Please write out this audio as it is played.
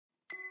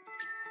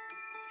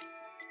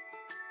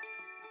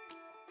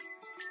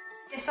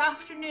This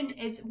afternoon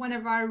is one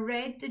of our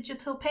red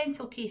digital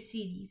pencil case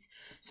series.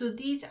 So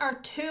these are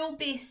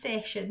tool-based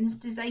sessions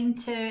designed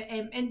to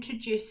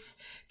introduce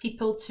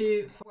people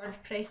to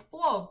WordPress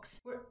blogs.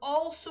 We're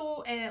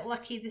also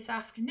lucky this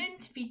afternoon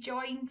to be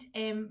joined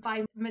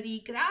by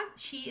Marie Grant.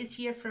 She is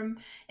here from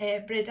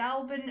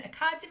Breadalbane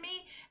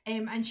Academy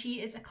and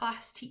she is a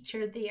class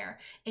teacher there.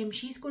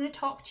 She's going to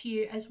talk to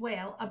you as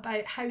well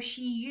about how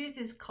she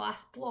uses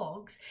class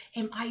blogs.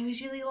 I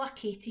was really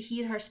lucky to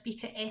hear her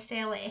speak at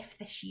SLF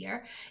this year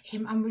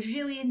and was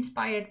really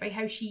inspired by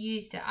how she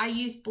used it. I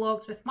used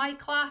blogs with my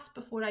class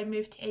before I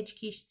moved to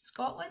Education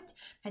Scotland.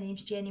 My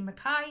name's Jenny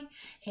Mackay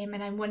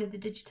and I'm one of the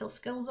digital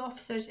skills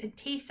officers in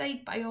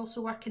Tayside, but I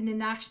also work in the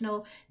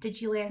national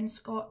DigiLearn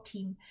Scot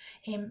team.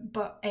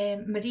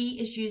 Marie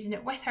is using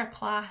it with her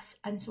class,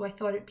 and so I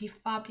thought it'd be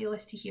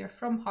fabulous to hear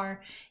from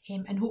her,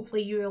 and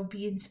hopefully you will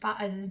be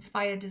as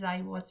inspired as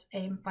I was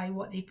by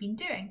what they've been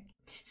doing.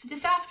 So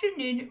this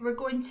afternoon we're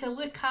going to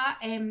look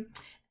at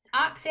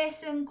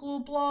accessing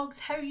Glow blogs,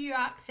 how you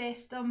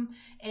access them,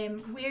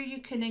 where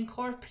you can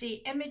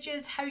incorporate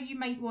images, how you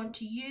might want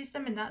to use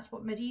them, and that's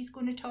what Marie's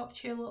going to talk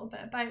to you a little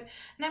bit about.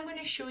 And I'm going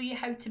to show you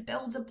how to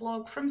build a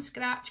blog from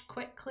scratch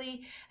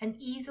quickly and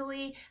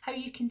easily, how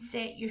you can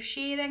set your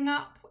sharing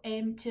up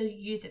to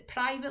use it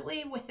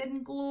privately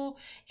within Glow,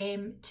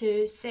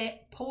 to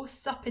set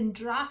posts up in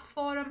draft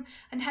form,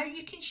 and how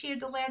you can share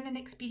the learning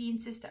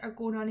experiences that are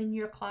going on in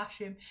your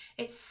classroom.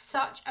 It's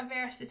such a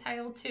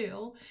versatile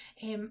tool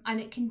and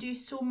it can do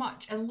so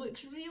much and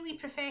looks really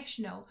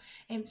professional.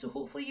 So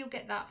hopefully you'll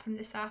get that from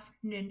this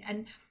afternoon.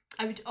 And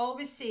I would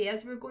always say,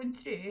 as we're going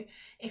through,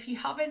 if you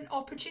have an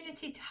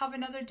opportunity to have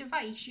another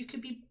device, you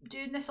could be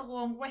doing this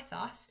along with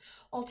us.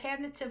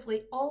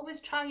 Alternatively, always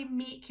try and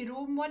make your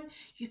own one.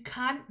 You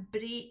can't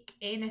break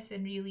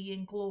anything really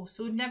in Glow,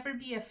 so never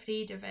be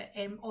afraid of it.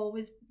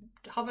 Always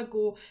have a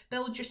go,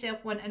 build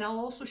yourself one, and I'll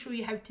also show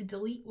you how to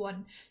delete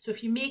one. So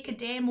if you make a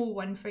demo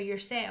one for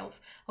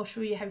yourself, I'll show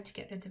you how to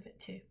get rid of it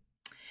too.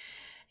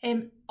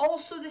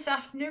 Also this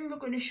afternoon we're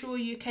going to show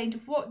you kind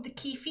of what the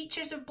key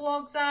features of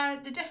blogs are,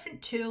 the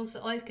different tools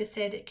that, like I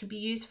said, it can be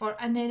used for,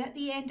 and then at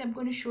the end I'm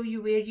going to show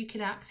you where you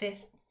can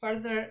access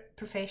further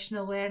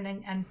professional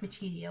learning and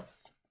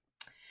materials.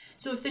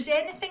 So if there's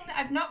anything that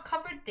I've not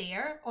covered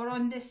there or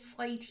on this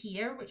slide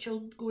here, which will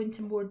go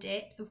into more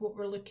depth of what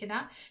we're looking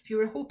at, if you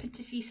were hoping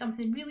to see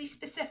something really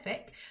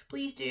specific,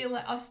 please do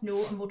let us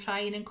know and we'll try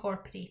and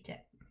incorporate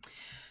it.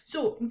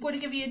 So I'm going to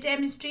give you a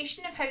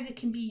demonstration of how they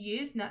can be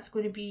used, and that's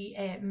going to be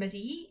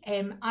Marie.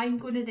 I'm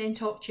going to then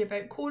talk to you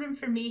about core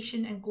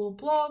information and Glow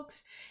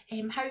blogs,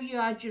 how you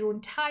add your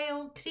own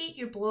tile, create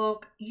your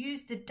blog,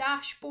 use the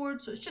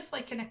dashboard. So it's just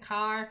like in a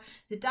car.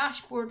 The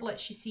dashboard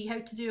lets you see how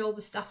to do all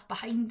the stuff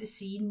behind the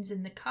scenes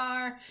in the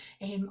car,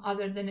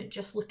 other than it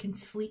just looking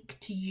sleek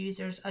to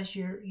users as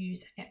you're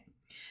using it.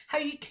 How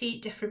you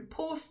create different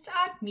posts,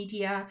 add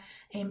media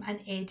and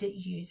edit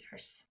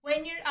users.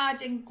 When you're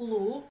adding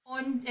Glow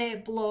on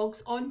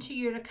blogs onto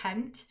your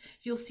account,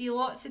 you'll see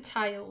lots of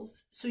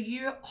tiles. So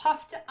you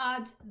have to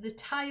add the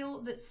tile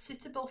that's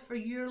suitable for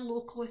your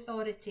local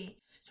authority.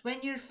 So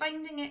when you're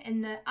finding it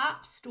in the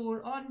App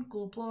Store on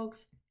Glow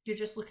blogs, you're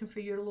just looking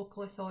for your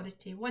local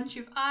authority. Once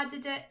you've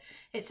added it,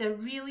 it's a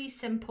really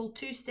simple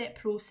two-step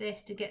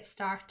process to get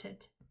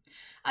started.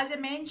 As I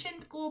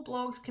mentioned, Glow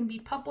blogs can be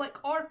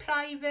public or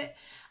private,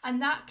 and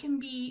that can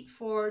be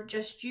for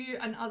just you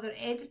and other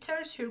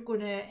editors who are going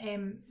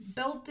to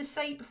build the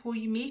site before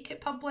you make it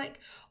public,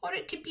 or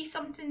it could be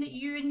something that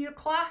you and your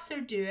class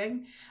are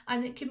doing,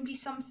 and it can be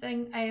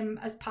something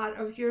as part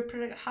of your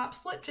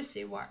perhaps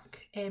literacy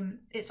work.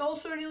 It's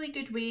also a really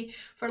good way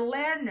for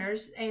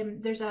learners.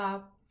 There's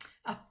a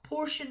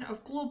portion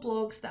of Glow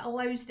blogs that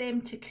allows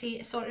them to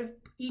create a sort of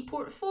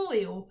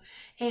e-portfolio,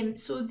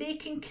 so they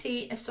can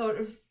create a sort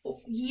of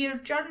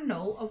year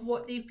journal of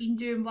what they've been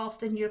doing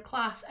whilst in your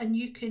class, and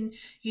you can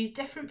use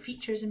different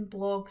features in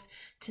blogs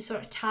to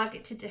sort of tag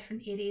it to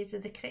different areas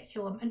of the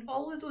curriculum, and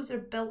all of those are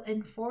built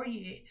in for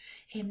you.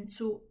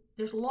 So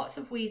there's lots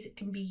of ways it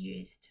can be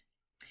used.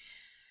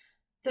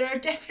 There are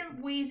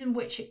different ways in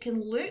which it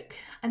can look,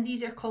 and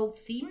these are called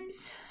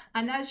themes.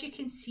 And as you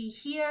can see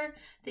here,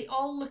 they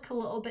all look a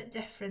little bit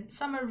different.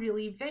 Some are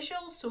really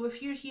visual, so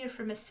if you're here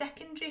from a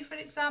secondary, for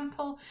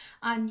example,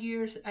 and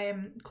you're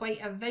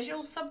quite a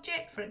visual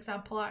subject, for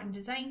example, art and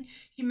design,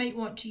 you might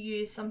want to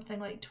use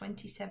something like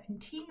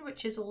 2017,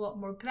 which is a lot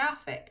more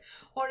graphic.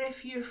 Or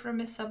if you're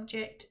from a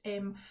subject,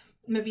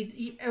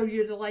 or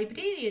you're the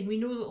librarian, we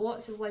know that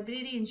lots of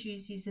librarians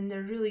use these and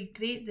they're really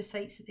great, the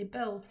sites that they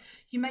build.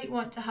 You might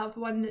want to have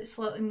one that's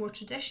slightly more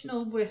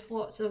traditional with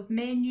lots of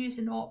menus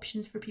and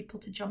options for people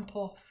to jump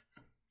off.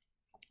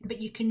 But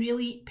you can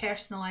really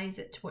personalise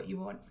it to what you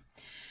want.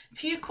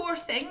 Few core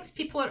things.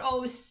 People are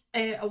always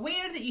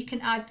aware that you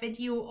can add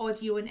video,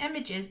 audio and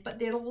images, but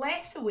they're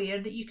less aware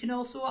that you can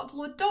also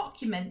upload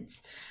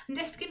documents. And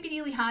this can be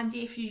really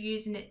handy if you're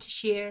using it to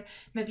share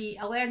maybe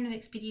a learning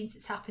experience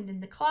that's happened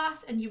in the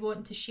class and you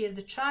want to share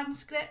the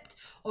transcript,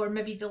 or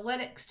maybe the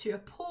lyrics to a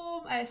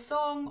poem, a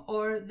song,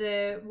 or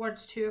the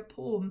words to a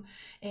poem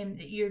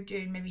that you're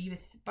doing maybe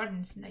with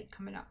Burns Night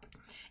coming up.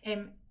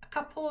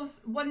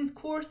 One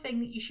core thing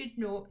that you should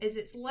know is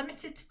it's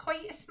limited to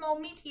quite a small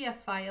media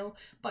file,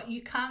 but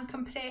you can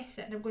compress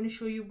it, and I'm going to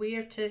show you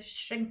where to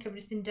shrink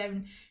everything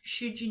down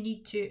should you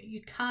need to.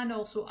 You can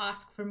also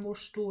ask for more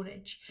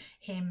storage,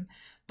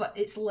 but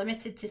it's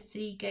limited to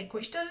 3 gig,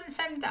 which doesn't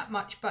sound that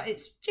much, but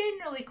it's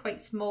generally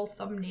quite small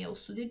thumbnails,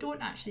 so they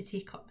don't actually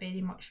take up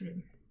very much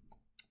room.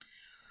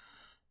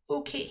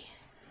 Okay,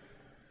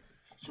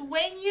 so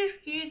when you're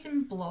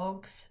using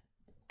blogs,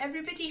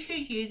 everybody who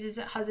uses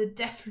it has a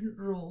different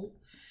role.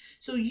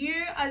 So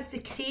you as the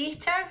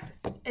creator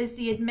is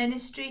the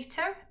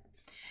administrator.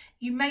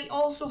 You might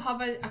also have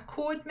a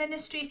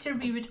co-administrator.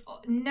 We would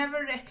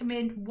never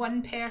recommend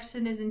one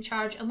person is in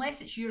charge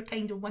unless it's your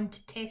kind of one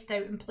to test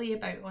out and play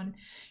about on.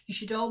 You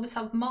should always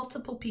have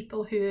multiple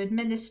people who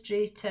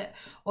administrate it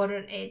or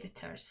are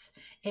editors.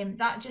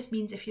 That just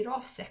means if you're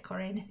off sick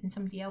or anything,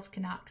 somebody else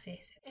can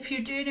access it. If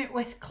you're doing it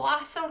with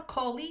class or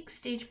colleagues,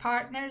 stage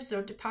partners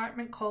or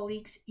department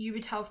colleagues, you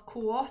would have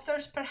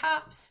co-authors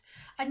perhaps,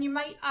 and you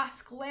might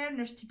ask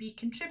learners to be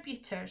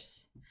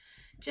contributors.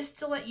 Just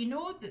to let you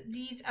know that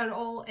these are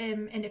all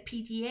in a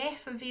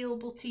PDF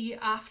available to you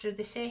after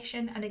the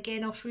session, and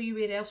again I'll show you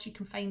where else you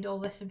can find all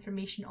this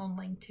information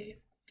online too.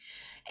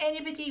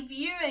 Anybody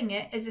viewing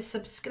it is a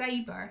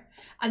subscriber,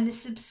 and the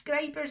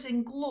subscribers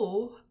in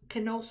Glow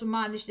can also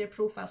manage their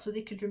profile, so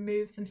they could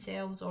remove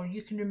themselves, or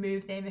you can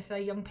remove them if a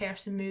young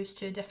person moves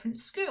to a different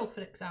school,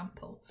 for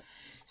example.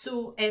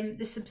 So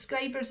the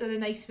subscribers are a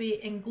nice way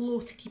in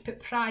Glow to keep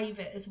it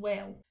private as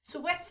well.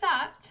 So with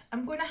that,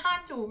 I'm going to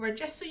hand over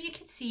just so you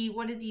can see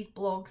one of these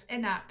blogs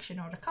in action,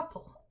 or a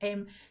couple.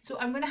 So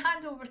I'm going to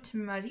hand over to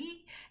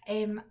Marie,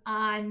 and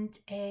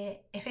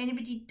if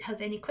anybody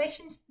has any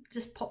questions,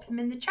 just pop them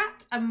in the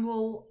chat and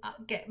we'll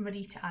get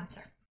Marie to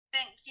answer.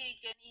 Thank you,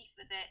 Jenny,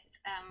 for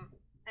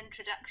that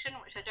introduction,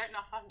 which I don't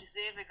know if I'm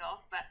deserving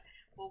of, but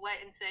we'll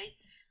wait and see.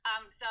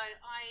 So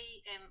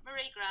I am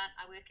Marie Grant.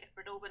 I work at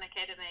Breadalbane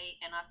Academy,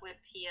 and I've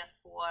worked here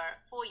for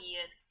 4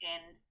 years,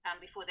 and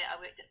before that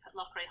I worked at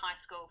Lockery High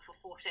School for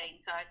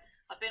 14. So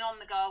I've been on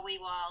the go a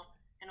wee while,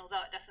 and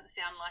although it doesn't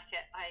sound like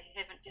it, I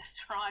haven't just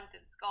arrived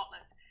in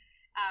Scotland.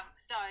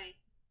 So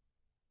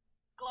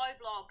Glow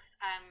blogs,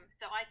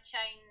 so I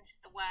changed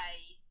the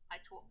way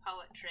I taught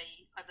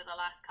poetry over the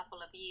last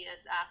couple of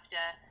years after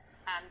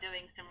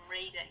doing some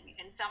reading,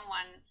 and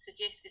someone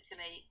suggested to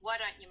me, why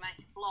don't you make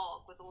a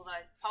blog with all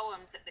those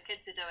poems that the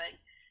kids are doing?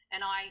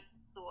 And I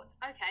thought,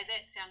 okay,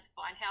 that sounds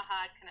fine, how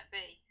hard can it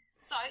be?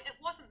 So it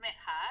wasn't that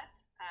hard.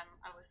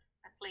 I was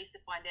pleased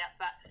to find out,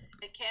 but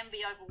it can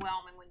be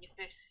overwhelming when you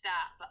first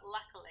start, but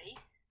luckily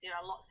there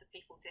are lots of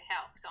people to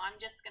help. So I'm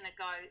just going to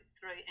go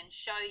through and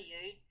show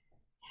you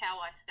how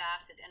I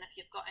started, and if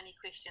you've got any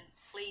questions,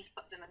 please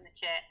put them in the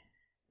chat,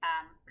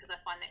 because I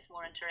find that's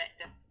more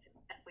interactive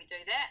if we do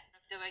that.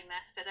 Doing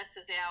this, so this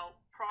is our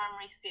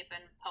primary 7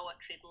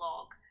 poetry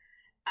blog,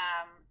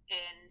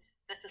 and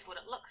this is what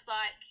it looks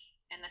like,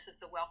 and this is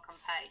the welcome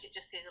page. It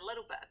just says a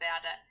little bit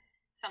about it,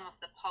 some of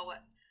the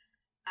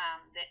poets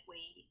that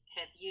we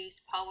have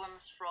used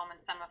poems from,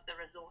 and some of the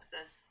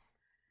resources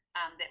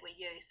that we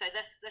use. So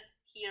this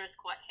here is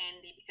quite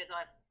handy because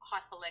I've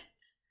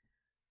hyperlinked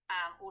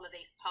all of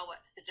these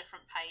poets to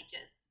different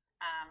pages,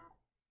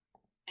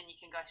 and you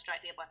can go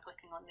straight there by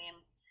clicking on them.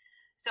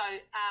 So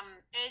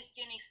as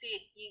Jenny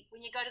said,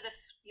 when you go to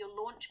your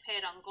launch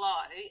pad on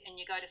Glow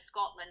and you go to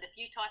Scotland, if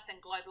you type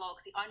in Glow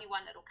blogs, the only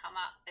one that will come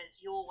up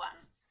is your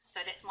one. So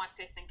that's my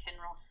Perth and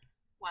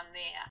Kinross one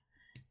there.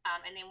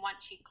 And then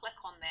once you click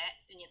on that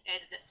and you've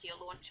added it to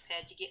your launch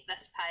pad, you get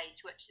this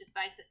page, which is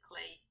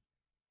basically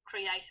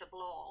create a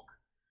blog.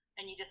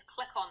 And you just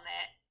click on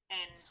that,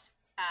 and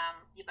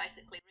you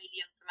basically read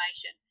the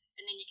information,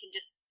 and then you can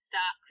just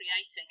start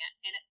creating it.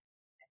 And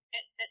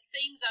it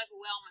seems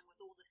overwhelming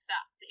with all the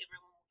stuff that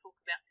everyone will talk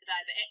about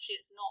today, but actually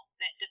it's not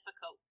that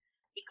difficult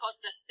because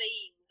the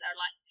themes are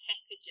like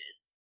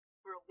packages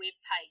for a web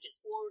page.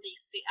 It's already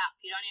set up.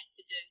 You don't have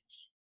to do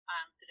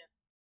sort of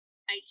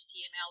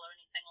HTML or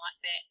anything like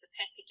that. The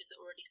packages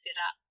are already set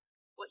up.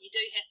 What you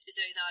do have to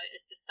do though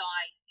is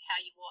decide how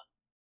you want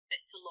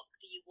it to look.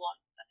 Do you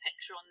want a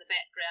picture on the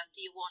background?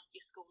 Do you want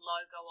your school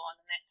logo on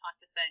and that type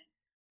of thing?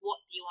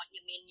 What do you want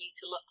your menu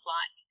to look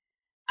like?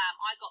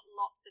 I got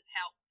lots of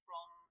help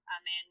from a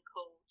man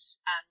called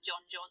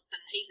John Johnson.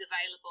 He's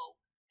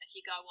available if you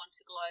go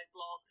onto Glow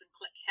blogs and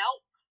click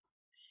help,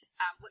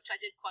 which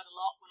I did quite a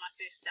lot when I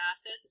first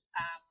started.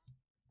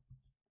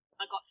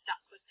 I got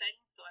stuck with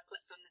things, so I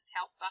clicked on this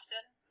help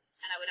button,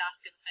 and I would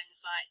ask him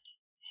things like,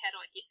 how do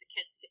I get the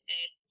kids to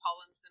add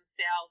poems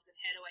themselves, and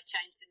how do I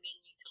change the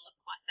menu to look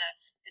like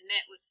this? And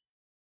that was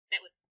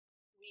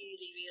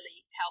really,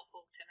 really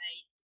helpful to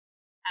me.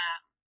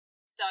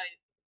 So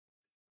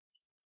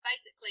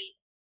basically,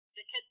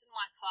 the kids in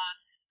my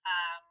class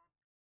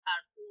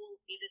are all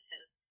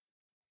editors,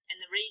 and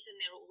the reason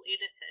they're all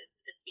editors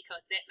is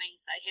because that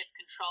means they have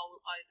control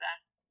over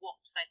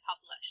what they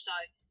publish. So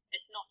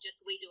it's not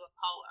just we do a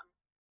poem,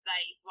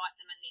 they write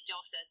them in their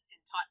jotters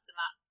and type them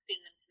up,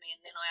 send them to me,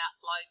 and then I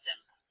upload them.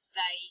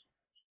 They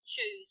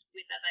choose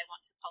whether they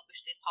want to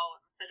publish their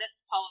poem. So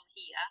this poem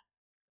here,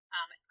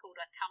 it's called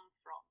I Come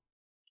From,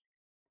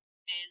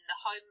 and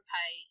the home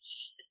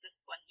page is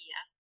this one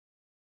here.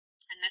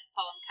 And this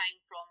poem came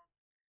from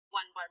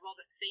one by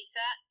Robert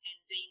Caesar and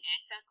Dean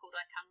Atta called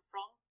I Come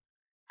From.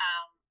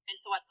 And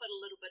so I put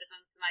a little bit of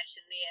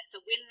information there.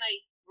 So when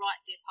they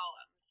write their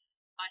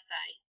poems, I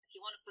say, if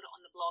you want to put it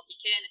on the blog, you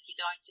can. If you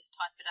don't, just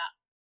type it up.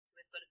 So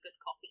we've got a good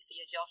copy for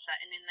your jotter.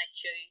 And then they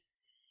choose.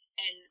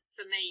 And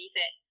for me,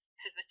 that's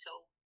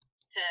pivotal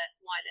to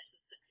why this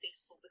is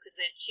successful, because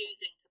they're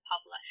choosing to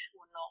publish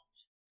or not.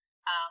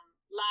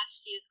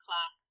 Last year's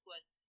class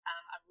was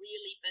a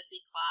really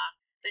busy class.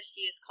 This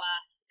year's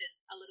class is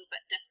a little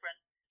bit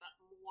different, but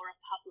more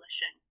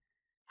publishing,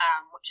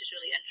 which is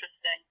really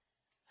interesting.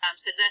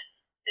 So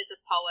this is a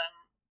poem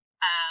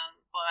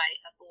by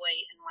a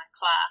boy in my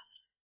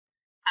class,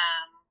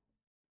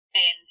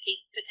 and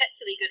he's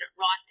particularly good at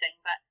writing,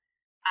 but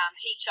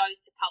he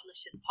chose to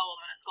publish his poem,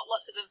 and it's got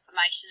lots of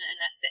information in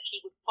it that he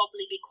would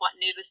probably be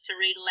quite nervous to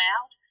read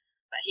aloud,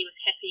 but he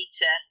was happy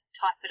to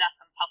type it up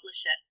and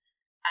publish it.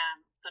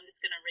 So I'm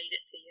just going to read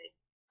it to you.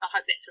 I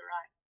hope that's all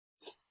right.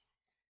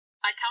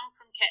 I come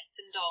from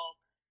cats and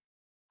dogs.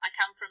 I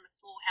come from a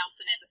small house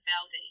in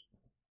Aberfeldy.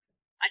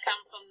 I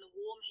come from the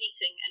warm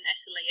heating in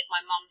Italy at my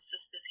mum's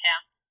sister's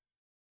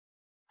house.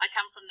 I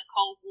come from the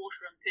cold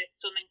water in Perth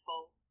swimming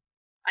pool.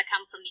 I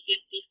come from the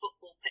empty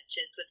football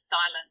pitches with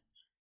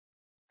silence.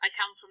 I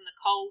come from the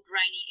cold,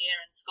 rainy air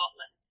in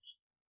Scotland.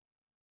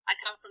 I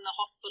come from the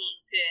hospital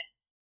in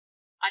Perth.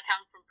 I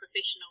come from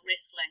professional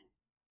wrestling.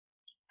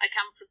 I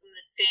come from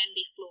the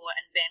sandy floor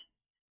in Banff.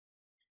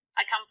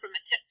 I come from a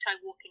tiptoe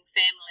walking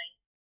family.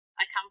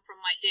 I come from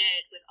my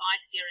dad with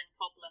eye staring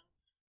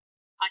problems.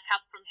 I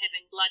come from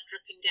having blood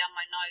dripping down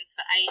my nose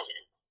for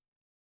ages.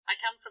 I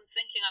come from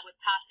thinking I would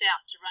pass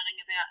out to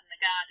running about in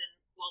the garden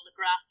while the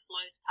grass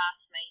flows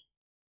past me.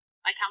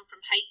 I come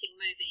from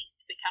hating movies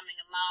to becoming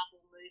a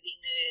Marvel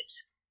movie nerd.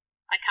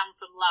 I come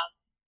from love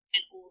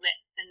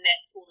and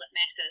that's all that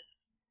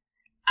matters.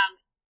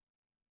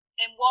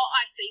 And what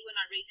I see when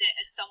I read that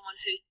is someone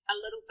who's a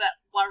little bit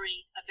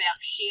worried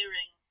about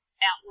sharing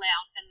out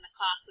loud in the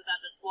class with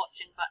others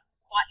watching, but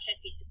quite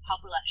happy to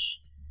publish.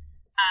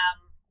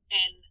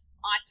 And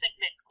I think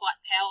that's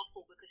quite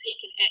powerful because he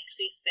can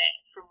access that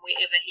from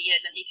wherever he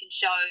is, and he can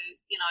show,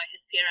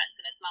 his parents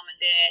and his mum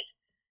and dad,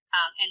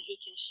 and he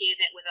can share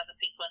that with other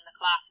people in the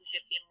class and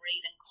have them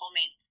read and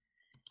comment.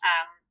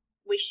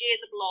 We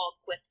share the blog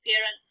with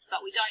parents,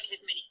 but we don't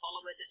have many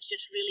followers. It's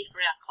just really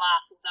for our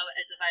class, although it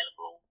is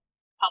available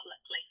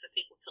publicly for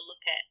people to look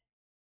at.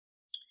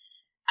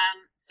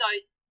 So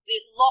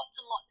there's lots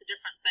and lots of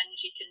different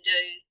things you can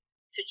do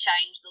to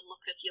change the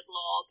look of your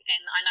blog,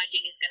 and I know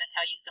Jenny's going to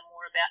tell you some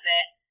more about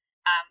that.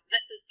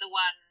 This is the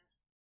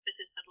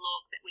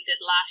blog that we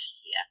did last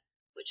year,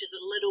 which is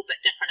a little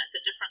bit different.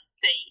 It's a different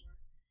theme,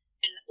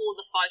 and all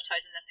the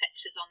photos and the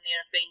pictures on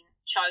there have been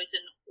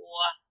chosen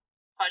or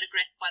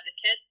photographed by the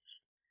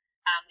kids.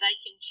 They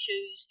can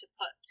choose to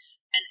put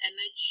an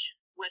image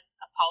with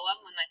a poem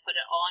when they put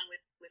it on.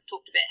 We've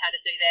talked about how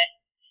to do that,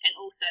 and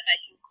also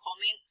they can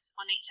comment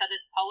on each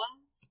other's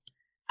poems,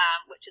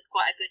 which is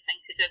quite a good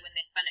thing to do when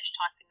they're finished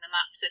typing them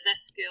up. So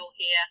this girl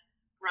here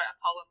wrote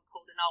a poem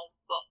called An Old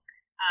Book,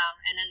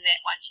 and in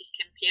that one she's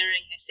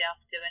comparing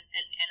herself to an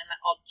inanimate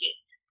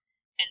object,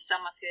 and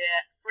some of her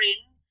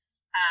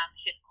friends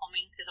have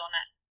commented on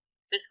it.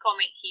 This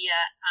comment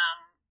here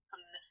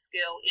from this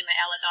girl, Emma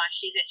Allardyce,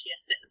 she's actually a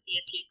 6th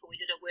year pupil. We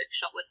did a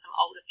workshop with some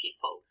older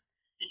pupils,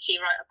 and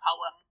she wrote a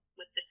poem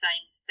with the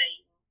same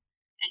theme,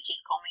 and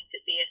she's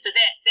commented there. So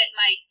that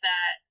made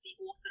the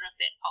author of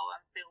that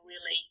poem feel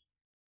really,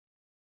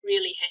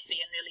 really happy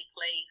and really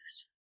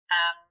pleased.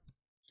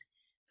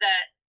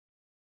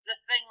 The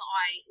thing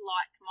I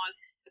like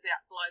most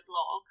about Glow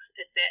Blogs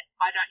is that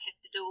I don't have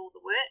to do all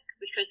the work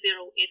because they're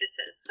all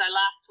editors. So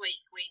last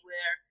week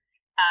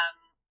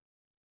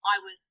I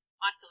was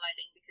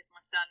isolating because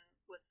my son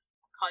was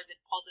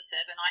COVID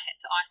positive and I had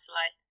to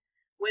isolate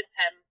with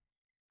him.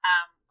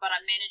 But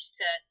I managed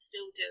to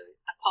still do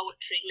a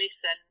poetry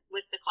lesson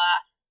with the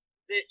class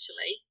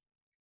virtually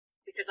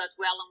because I was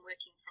well and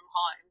working from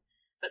home.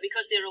 But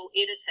because they're all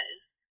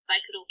editors, they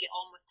could all get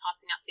on with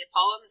typing up their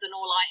poems, and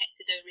all I had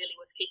to do really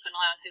was keep an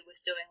eye on who was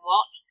doing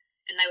what.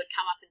 And they would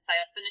come up and say,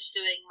 I finished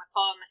doing my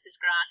poem, Mrs.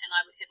 Grant, and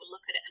I would have a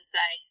look at it and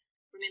say,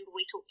 remember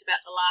we talked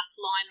about the last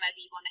line,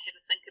 maybe you want to have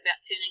a think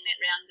about turning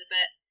that round a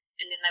bit,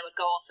 and then they would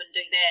go off and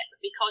do that.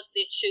 But because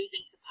they're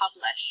choosing to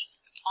publish,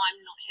 I'm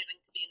not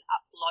having to then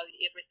upload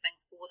everything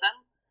for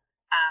them,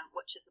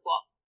 which is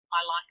what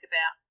I like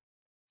about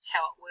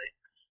how it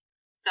works.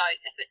 So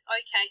if it's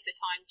okay for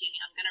time, Jenny,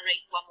 I'm going to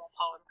read one more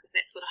poem because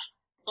that's what I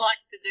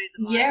like to do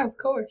the most. Yeah, of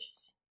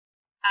course.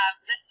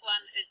 This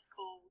one is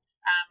called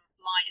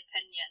My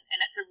Opinion, and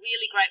it's a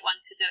really great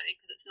one to do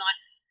because it's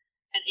nice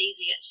and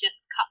easy. It's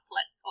just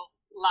couplets of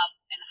love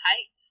and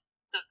hate,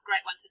 so it's a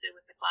great one to do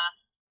with the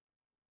class.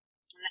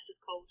 And this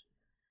is called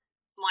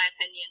My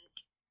Opinion.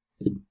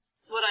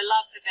 What I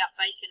love about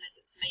bacon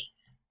is its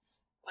meat.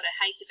 What I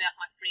hate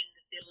about my friend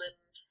is their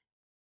limbs.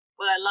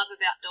 What I love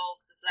about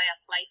dogs is they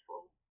are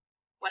playful.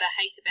 What I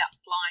hate about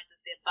flies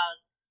is their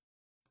buzz.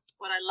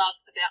 What I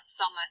love about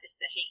summer is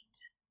the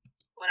heat.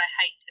 What I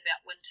hate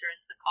about winter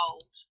is the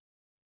cold.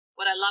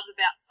 What I love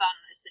about fun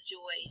is the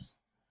joy.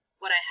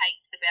 What I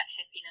hate about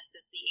happiness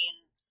is the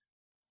end.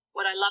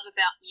 What I love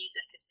about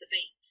music is the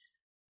beat.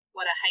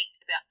 What I hate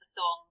about the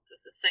songs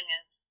is the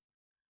singers.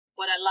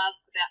 What I love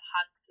about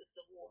hugs is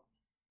the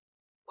warmth.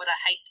 What I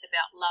hate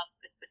about love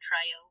is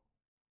betrayal.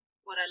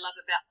 What I love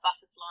about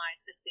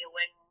butterflies is their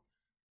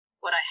wings.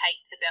 What I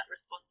hate about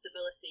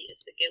responsibility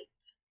is the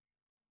guilt.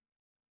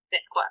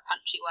 That's quite a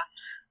punchy one.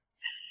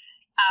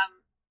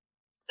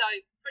 So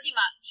pretty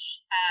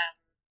much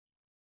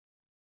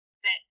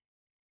that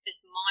is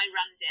my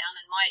rundown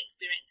and my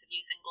experience of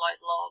using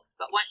Globe Logs.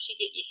 But once you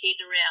get your head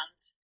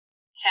around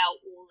how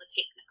all the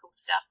technical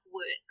stuff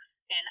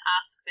works and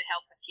ask for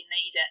help if you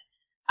need it,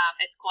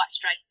 it's quite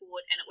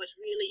straightforward. And it was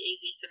really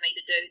easy for me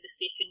to do the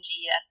second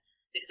year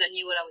because I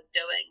knew what I was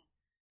doing.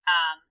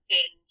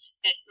 And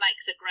it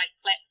makes a great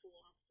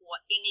platform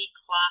for any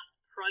class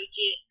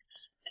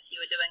project. If you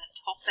were doing a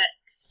topic,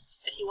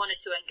 if you wanted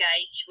to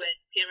engage with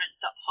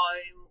parents at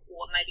home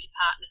or maybe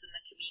partners in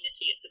the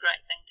community, it's a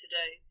great thing to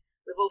do.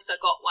 We've also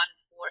got one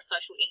for a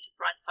social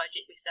enterprise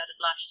project we started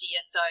last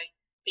year, so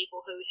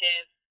people who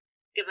have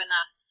given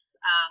us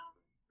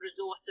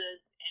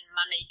resources and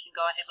money can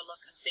go and have a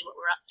look and see what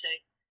we're up to.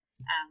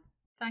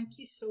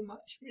 Thank you so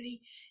much,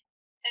 Marie.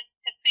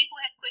 If people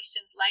have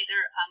questions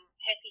later, I'm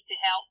happy to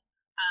help.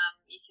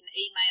 You can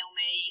email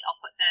me. I'll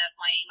put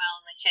my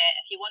email in the chat.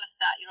 If you want to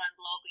start your own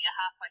blog or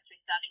you're halfway through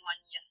starting one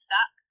and you're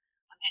stuck,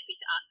 I'm happy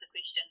to answer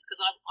questions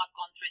because I've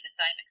gone through the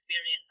same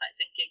experience, like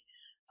thinking,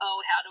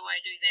 oh, how do I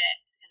do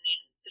that? And then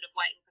sort of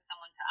waiting for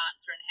someone to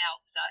answer and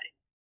help. So,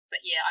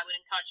 but yeah, I would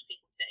encourage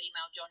people to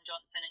email John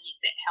Johnson and use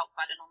that help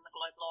button on the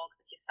Globe Logs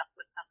if you're stuck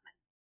with something.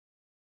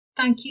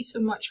 Thank you so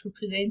much for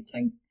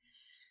presenting.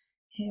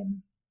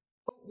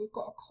 We've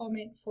got a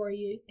comment for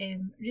you.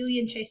 Really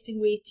interesting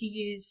way to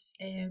use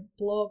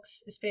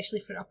blogs,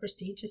 especially for upper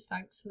stages.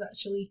 Thanks. So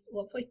that's really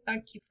lovely.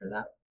 Thank you for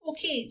that.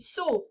 Okay,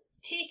 so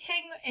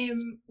taking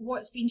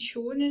what's been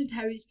shown and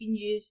how it's been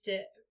used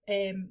at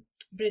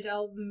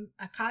Breadalbane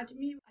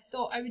Academy, I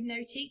thought I would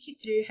now take you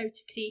through how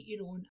to create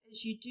your own,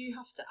 as you do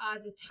have to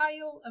add a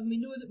tile, and we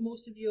know that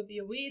most of you will be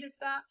aware of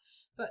that,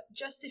 but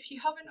just if you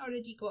haven't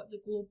already got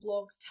the Globe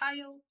Blogs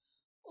tile,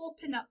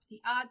 open up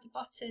the add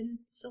button,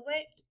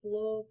 select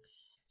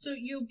blogs. So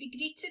you'll be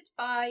greeted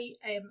by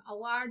a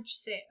large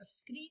set of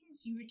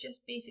screens. You would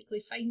just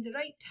basically find the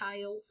right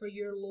tile for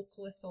your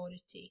local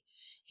authority.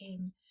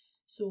 You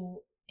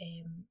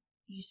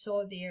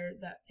saw there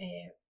that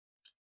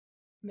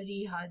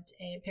Marie had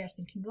Perth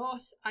and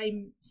Kinross.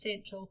 I'm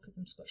central because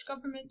I'm Scottish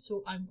Government,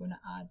 so I'm going to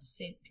add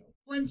central.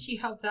 Once you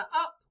have that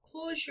up,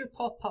 close your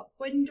pop-up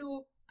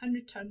window and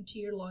return to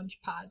your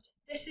Launchpad.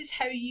 This is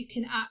how you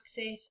can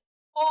access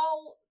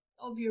all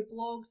of your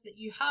blogs that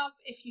you have.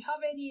 If you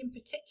have any in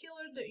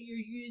particular that you're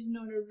using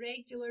on a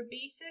regular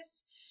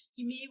basis,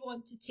 you may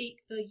want to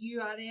take the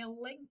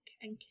URL link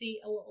and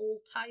create a little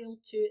tile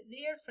to it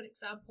there. For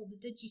example, the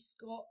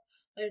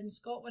DigiLearn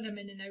Scot one I'm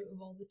in and out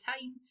of all the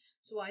time,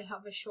 so I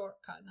have a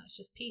shortcut and that's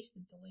just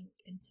pasted the link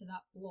into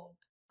that blog.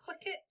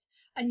 Click it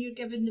and you're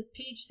given the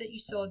page that you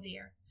saw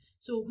there.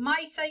 So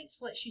My Sites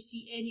lets you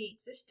see any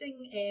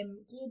existing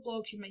Globe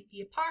blogs you might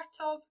be a part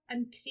of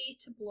and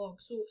create a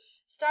blog. So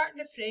starting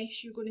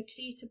afresh, you're going to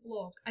create a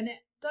blog, and it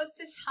does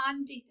this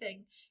handy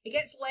thing. It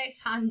gets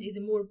less handy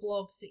the more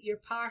blogs that you're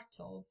part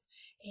of,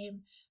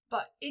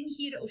 but in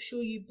here it'll show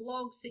you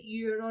blogs that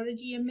you're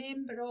already a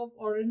member of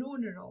or an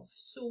owner of.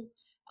 So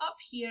up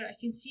here I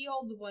can see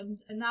all the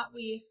ones, and that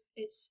way if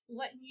it's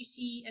letting you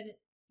see and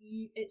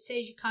it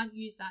says you can't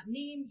use that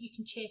name, you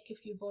can check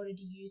if you've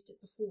already used it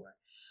before.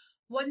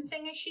 One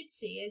thing I should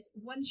say is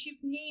once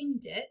you've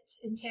named it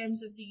in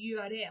terms of the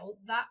URL,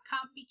 that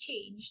can't be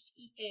changed.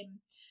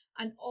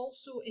 And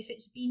also if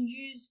it's been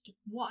used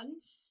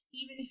once,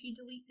 even if you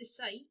delete the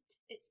site,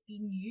 it's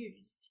been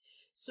used.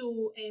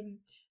 So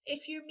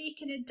if you're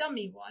making a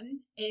dummy one,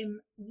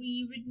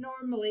 we would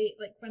normally,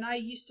 like when I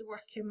used to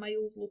work in my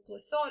old local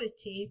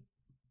authority,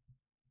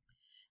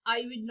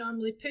 I would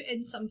normally put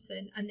in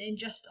something and then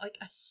just like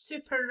a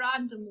super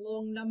random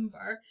long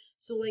number.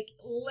 So like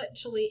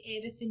literally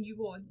anything you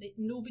want that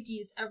nobody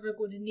is ever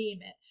going to name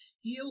it.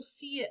 You'll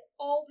see it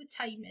all the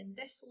time in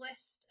this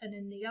list and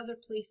in the other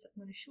place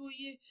I'm going to show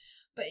you.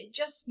 But it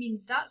just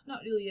means that's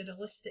not really a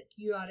realistic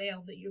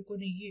URL that you're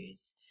going to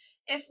use.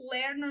 If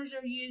learners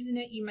are using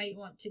it, you might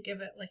want to give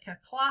it like a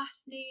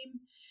class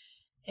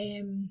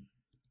name.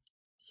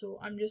 So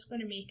I'm just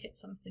going to make it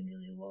something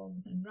really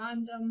long and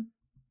random,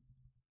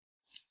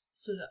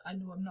 so that I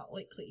know I'm not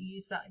likely to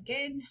use that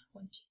again.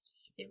 1, 2,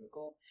 There we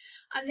go.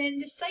 And then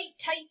the site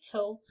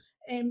title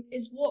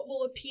is what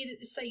will appear at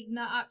the side, and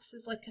that acts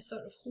as like a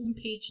sort of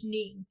homepage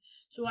name.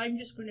 So I'm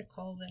just going to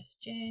call this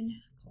Gen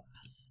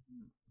Class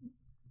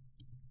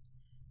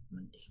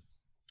Monday.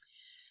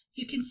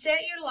 You can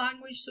set your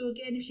language, so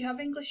again, if you have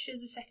English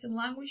as a second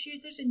language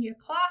users in your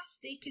class,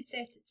 they could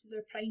set it to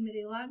their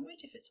primary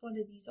language if it's one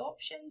of these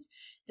options.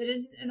 There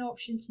isn't an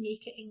option to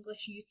make it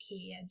English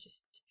UK, and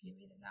just to be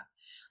aware of that.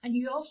 And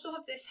you also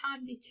have this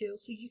handy tool,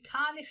 so you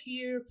can, if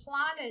your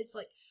plan is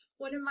like,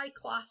 one of my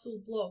class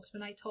old blogs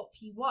when I taught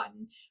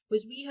P1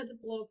 was we had a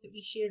blog that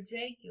we shared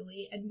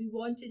regularly and we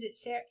wanted it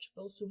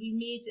searchable, so we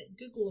made it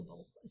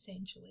Googleable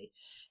essentially.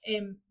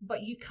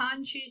 But you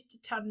can choose to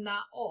turn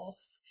that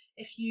off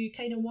if you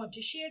kind of want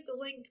to share the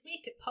link,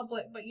 make it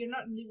public, but you're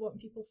not really wanting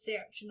people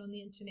searching on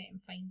the internet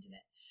and finding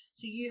it.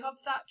 So you have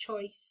that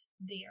choice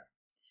there.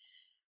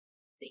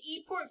 The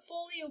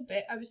e-portfolio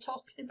bit I was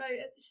talking about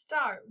at the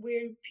start,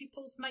 where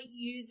pupils might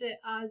use it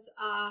as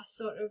a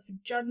sort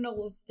of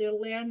journal of their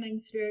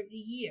learning throughout the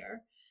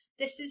year,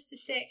 this is the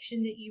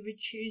section that you would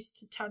choose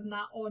to turn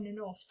that on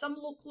and off. Some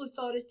local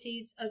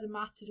authorities, as a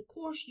matter of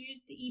course,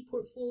 use the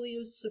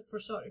e-portfolios so for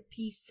sort of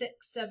P6,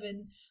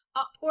 7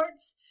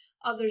 upwards.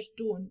 Others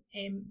don't,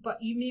 but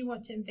you may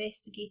want to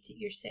investigate it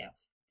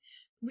yourself.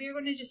 We're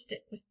going to just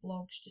stick with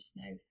blogs just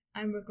now,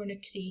 and we're going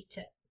to create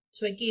it.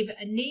 So I gave it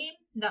a name,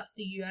 that's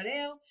the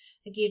URL.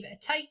 I gave it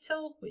a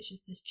title, which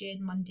is this Gen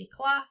Monday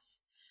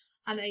class,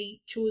 and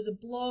I chose a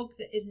blog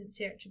that isn't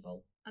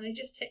searchable, and I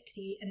just hit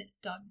create and it's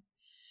done.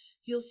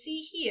 You'll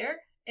see here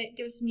it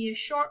gives me a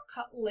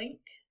shortcut link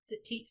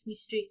that takes me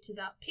straight to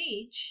that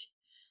page,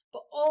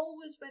 but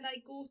always when I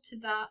go to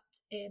that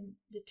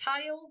the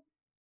tile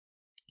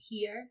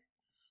here,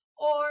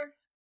 or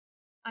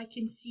I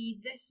can see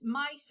this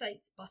My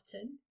Sites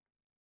button,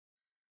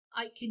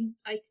 I can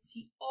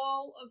see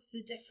all of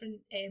the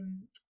different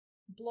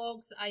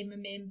blogs that I'm a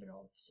member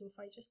of. So if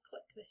I just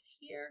click this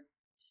here,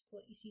 just to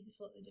let you see this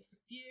slightly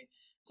different view,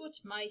 go to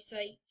My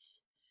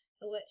Sites,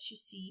 it lets you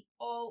see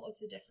all of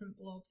the different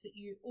blogs that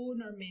you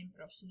own or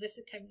member of. So this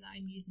account that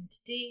I'm using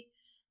today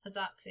has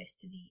access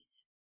to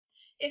these.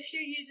 If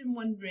you're using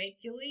one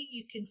regularly,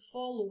 you can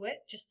follow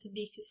it just to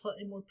make it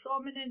slightly more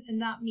prominent,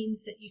 and that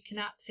means that you can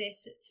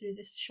access it through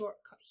this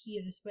shortcut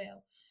here as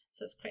well.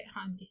 So it's quite a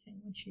handy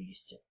thing once you're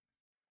used to it.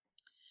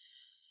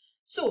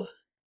 So,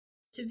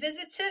 to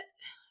visit it,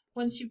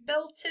 once you've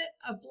built it,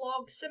 a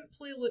blog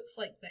simply looks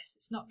like this.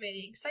 It's not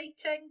very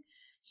exciting.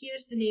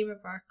 Here's the name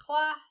of our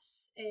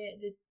class,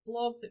 the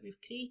blog that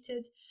we've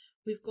created.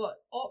 We've got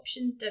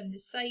options down the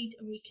side,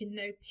 and we can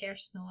now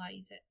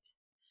personalise it.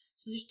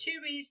 So there's two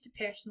ways to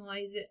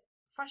personalise it.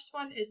 First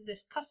one is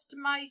this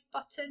customise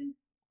button.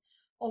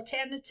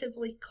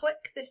 Alternatively,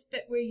 click this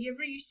bit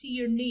wherever you see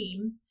your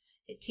name,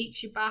 it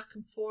takes you back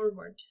and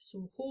forward.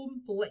 So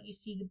home will let you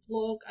see the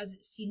blog as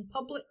it's seen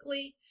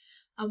publicly,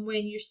 and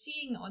when you're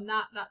seeing it on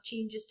that, that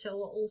changes to a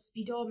little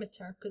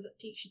speedometer because it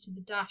takes you to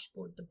the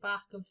dashboard, the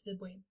back of the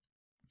web.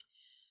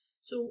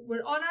 So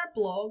we're on our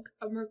blog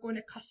and we're going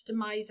to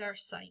customise our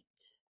site.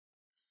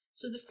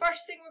 So the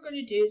first thing we're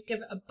going to do is give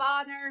it a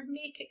banner,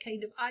 make it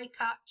kind of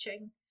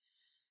eye-catching.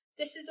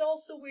 This is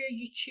also where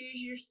you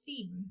choose your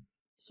theme.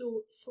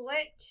 So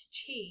select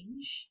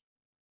change,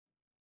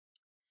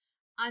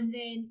 and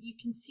then you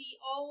can see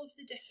all of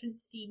the different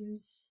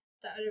themes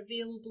that are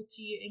available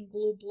to you in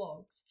Glow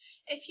Blogs.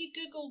 If you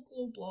Google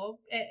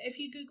if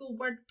you Google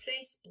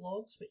WordPress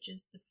blogs, which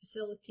is the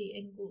facility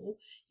in Glow,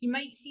 you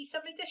might see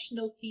some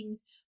additional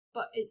themes,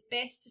 but it's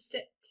best to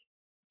stick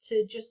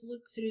to just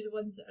look through the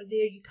ones that are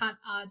there. You can't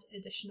add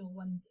additional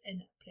ones in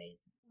at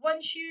present.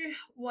 Once you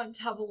want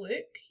to have a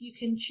look, you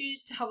can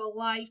choose to have a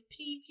live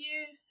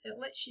preview. It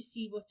lets you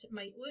see what it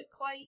might look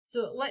like.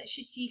 So it lets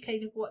you see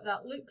kind of what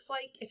that looks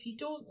like. If you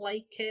don't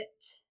like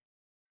it,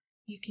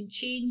 you can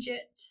change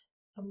it.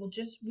 And we're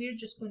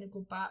just going to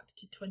go back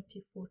to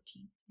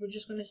 2014. We're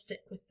just going to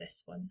stick with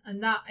this one.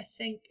 And that, I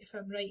think, if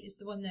I'm right, is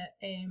the one that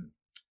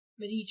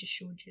Marie just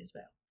showed you as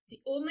well. The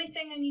only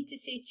thing I need to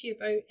say to you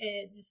about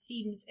the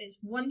themes is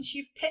once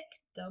you've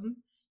picked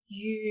them,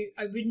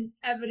 I wouldn't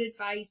ever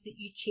advise that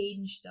you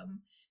change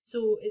them.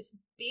 So it's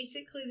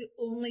basically the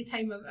only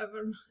time I've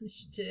ever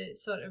managed to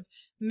sort of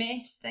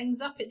mess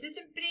things up. It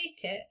didn't break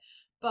it,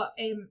 but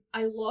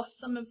I lost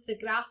some of the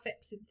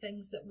graphics and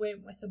things that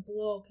went with a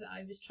blog that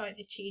I was trying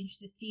to change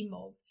the theme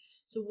of.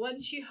 So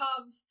once you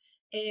have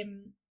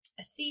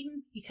a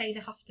theme, you kind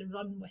of have to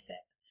run with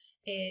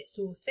it.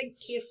 So think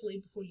carefully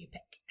before you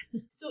pick.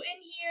 So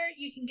in here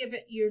you can give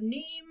it your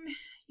name,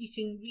 you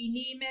can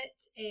rename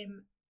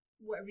it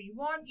whatever you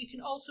want. You can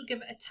also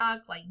give it a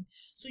tagline.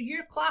 So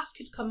your class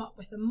could come up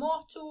with a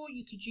motto,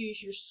 you could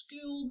use your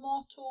school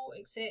motto,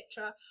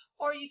 etc.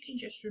 Or you can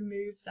just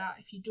remove that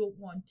if you don't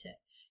want it.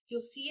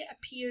 You'll see it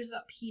appears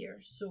up here,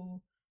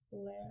 so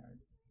learn.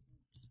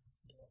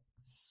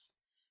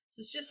 So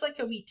it's just like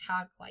a wee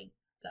tagline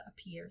that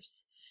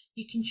appears.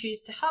 You can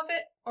choose to have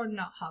it or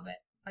not have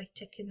it by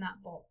ticking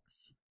that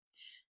box.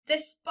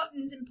 This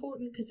button's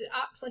important because it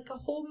acts like a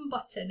home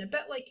button, a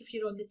bit like if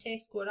you're on the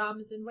Tesco or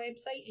Amazon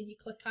website and you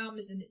click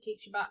Amazon, it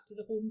takes you back to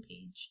the home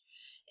page.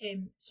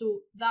 So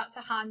that's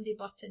a handy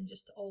button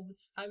just to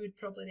always, I would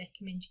probably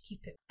recommend you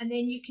keep it. And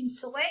then you can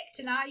select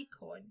an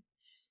icon.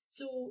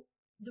 So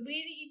the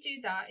way that you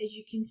do that is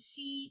you can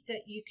see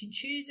that you can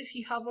choose if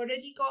you have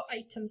already got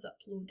items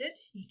uploaded.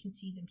 You can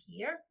see them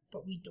here,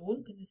 but we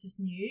don't because this is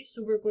new.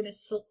 So we're going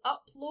to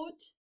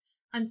upload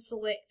and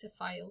select a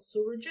file.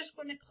 So we're just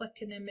going to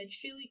click an image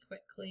really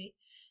quickly.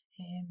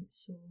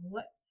 So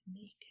let's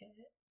make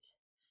it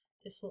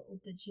this little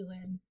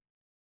DigiLearn.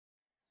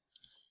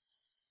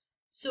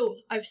 So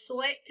I've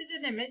selected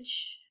an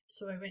image.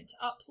 So I went to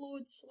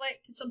upload,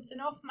 selected something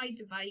off my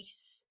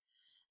device,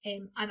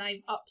 and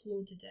I've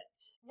uploaded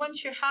it.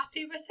 Once you're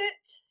happy with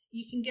it,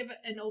 you can give it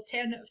an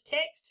alternative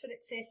text for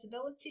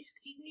accessibility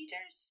screen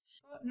readers.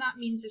 And that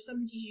means if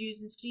somebody's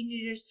using screen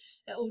readers,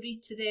 it'll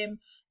read to them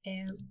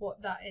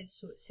what that is.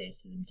 So it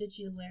says to them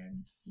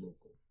DigiLearn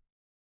logo.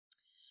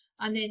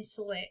 And then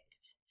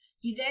select.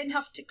 You then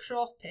have to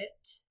crop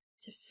it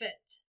to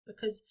fit,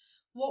 because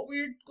what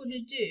we're going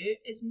to do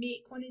is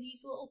make one of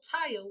these little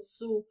tiles.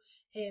 So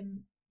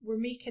we're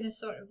making a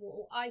sort of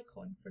little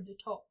icon for the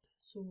top.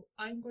 So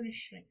I'm going to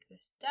shrink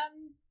this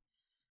down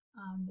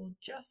and we'll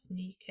just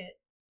make it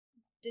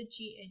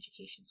Digi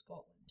Education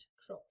Scotland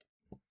crop.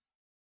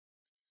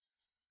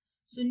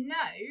 So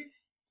now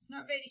it's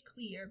not very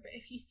clear, but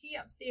if you see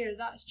up there,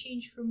 that's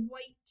changed from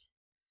white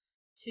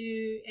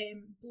to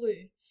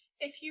blue.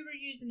 If you were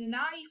using an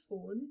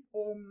iPhone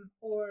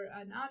or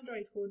an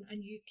Android phone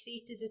and you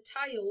created a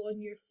tile on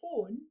your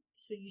phone,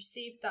 so you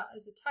saved that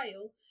as a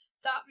tile,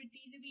 that would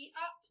be the wee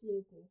app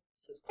logo.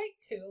 So it's quite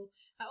cool.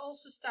 It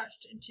also starts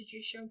to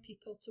introduce young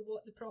people to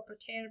what the proper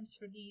terms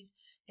for these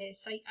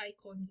site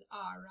icons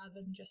are, rather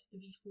than just the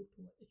wee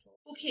photo at the top.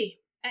 Okay,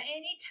 at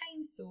any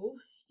time though,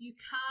 you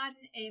can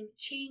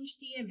change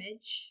the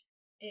image.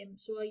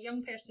 So a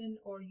young person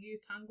or you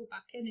can go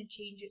back in and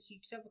change it, so you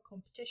could have a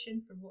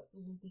competition for what the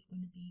logo is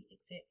going to be,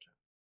 etc.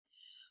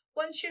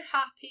 Once you're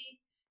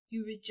happy,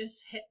 you would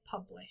just hit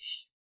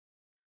publish.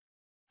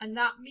 And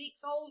that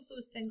makes all of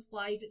those things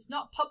live. It's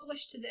not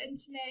published to the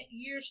internet.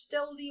 You're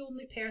still the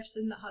only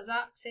person that has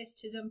access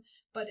to them,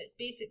 but it's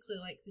basically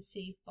like the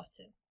save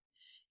button.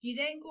 You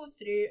then go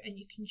through and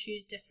you can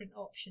choose different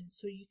options.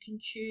 So you can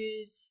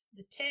choose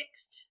the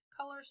text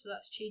colour, so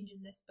that's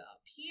changing this bit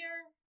up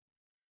here.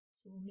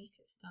 So we'll make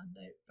it stand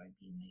out by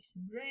being nice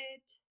and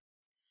red,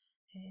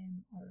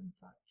 or in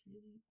fact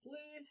really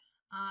blue.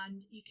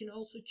 And you can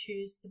also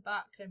choose the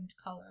background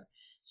colour.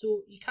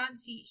 So you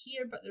can't see it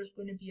here, but there's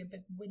going to be a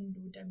big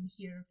window down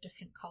here of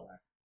different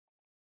colour.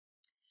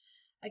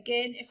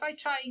 Again, if I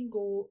try and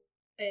go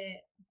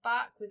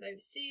back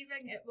without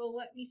saving, it will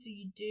let me, so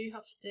you do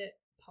have to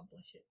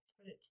publish it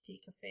for it to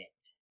take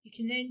effect. You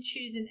can then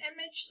choose an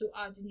image, so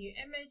add a new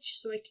image.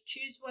 So I could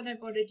choose one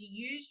I've already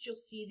used. You'll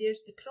see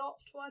there's the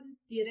cropped one,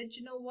 the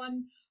original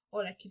one,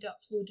 or I could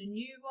upload a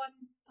new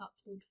one,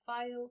 upload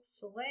file,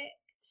 select.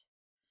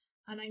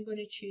 And I'm going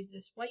to choose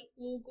this white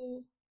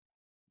logo.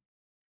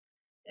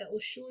 It'll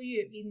show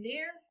you it being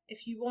there.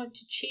 If you want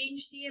to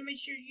change the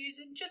image you're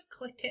using, just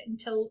click it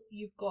until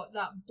you've got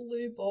that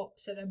blue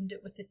box around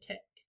it with a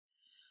tick.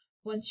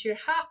 Once you're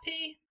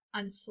happy,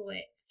 and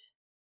select.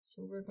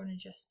 So we're going to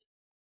just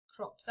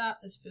crop that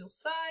as full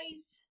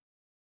size,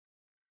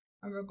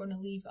 and we're going to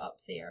leave it up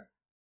there.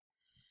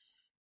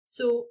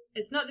 So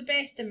it's not the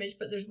best image,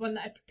 but there's one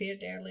that I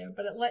prepared earlier,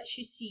 but it lets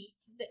you see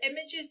the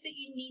images that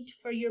you need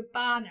for your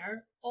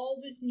banner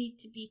always need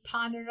to be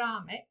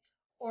panoramic,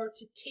 or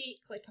to take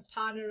like a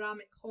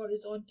panoramic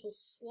horizontal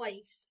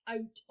slice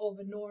out of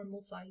a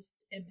normal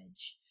sized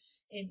image.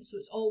 So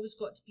it's always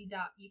got to be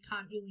that. You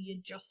can't really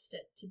adjust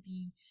it to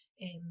be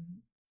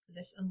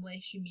this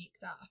unless you make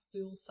that a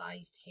full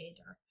sized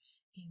header.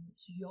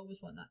 So you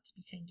always want that to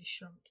be kind of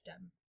shrunk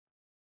down.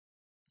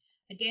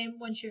 Again,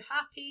 once you're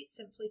happy,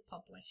 simply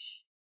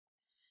publish.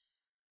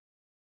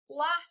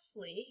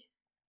 Lastly,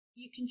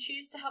 you can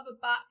choose to have a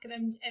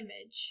background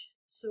image.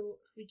 So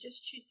if we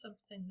just choose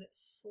something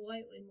that's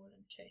slightly more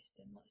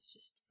interesting, let's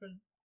just, for the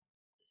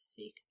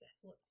sake of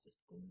this, let's just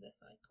go with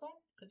this icon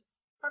because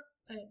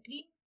it's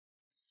green.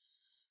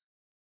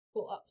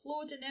 We'll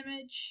upload an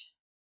image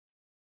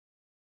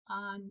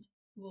and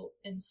we'll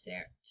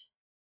insert.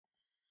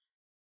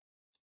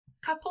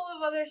 Couple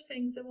of other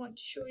things I want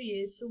to show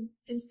you. So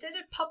instead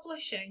of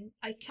publishing,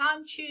 I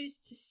can choose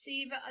to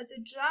save it as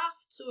a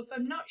draft. So if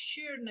I'm not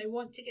sure and I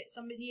want to get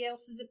somebody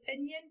else's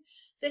opinion,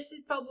 this is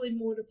probably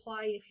more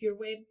apply if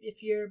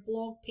your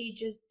blog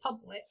page is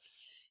public.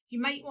 You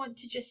might want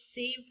to just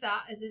save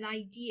that as an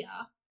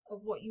idea of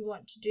what you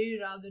want to do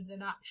rather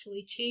than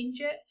actually change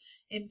it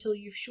until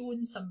you've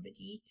shown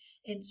somebody.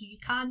 So you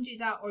can do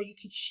that, or you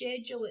could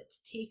schedule it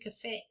to take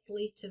effect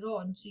later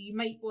on. So you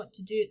might want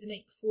to do it the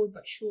night before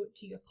but show it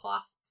to your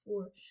class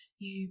before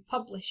you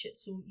publish it,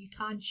 so you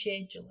can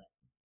schedule it.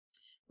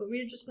 But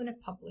we're just going to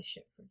publish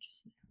it for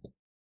just now.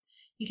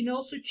 You can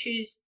also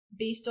choose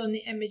based on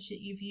the image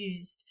that you've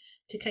used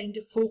to kind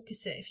of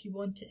focus it. If you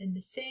want it in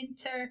the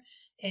centre,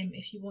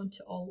 if you want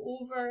it all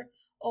over.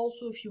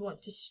 Also, if you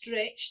want to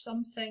stretch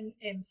something,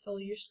 fill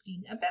your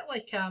screen. A bit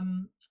like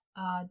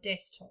a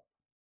desktop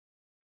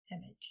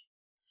image.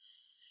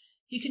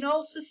 You can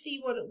also see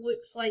what it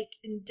looks like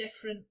in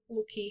different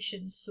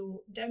locations.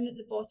 So down at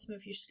the bottom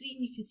of your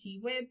screen, you can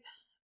see web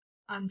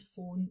and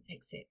phone,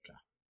 etc.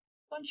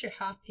 Once you're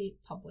happy,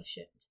 publish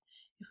it.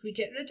 If we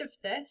get rid of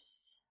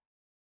this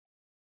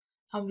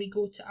and we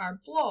go to our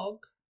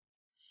blog,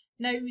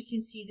 now we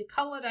can see the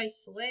colour I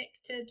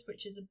selected,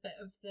 which is a bit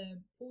of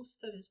the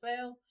poster as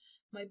well,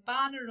 my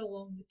banner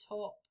along the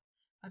top,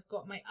 I've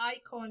got my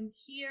icon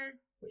here,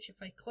 which if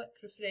I click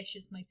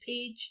refreshes my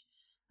page,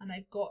 and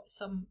I've got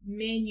some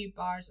menu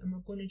bars, and we're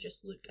going to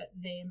just look at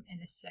them in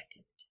a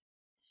second.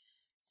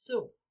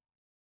 So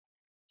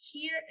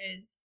here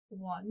is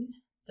one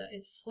that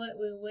is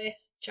slightly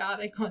less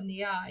jarring on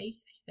the eye,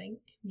 I think,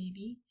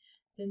 maybe,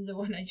 than the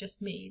one I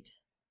just made.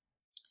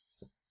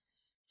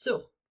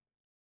 So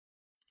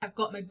I've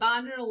got my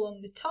banner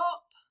along the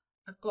top,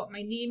 I've got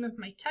my name of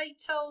my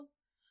title.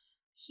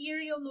 Here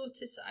you'll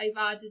notice that I've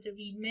added a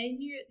wee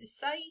menu at the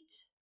side,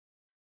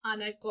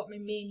 and I've got my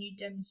menu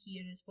down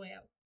here as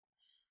well.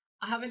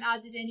 I haven't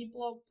added any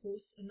blog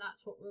posts, and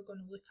that's what we're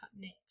going to look at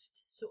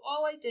next. So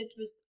all I did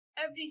was,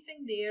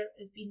 everything there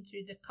has been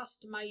through the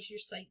customise your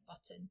site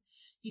button.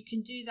 You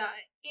can do that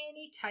at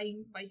any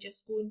time by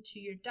just going to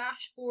your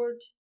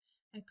dashboard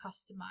and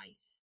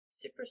customise.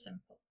 Super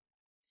simple.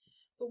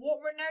 But what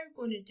we're now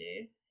going to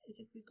do is,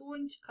 if we go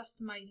into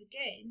customise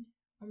again,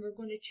 and we're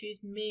going to choose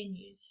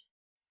menus.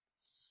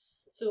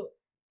 So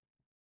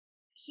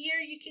here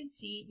you can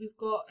see we've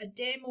got a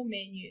demo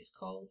menu, it's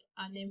called,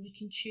 and then we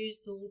can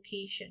choose the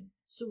location.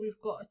 So we've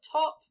got a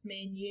top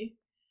menu,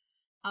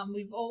 and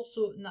we've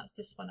also, and that's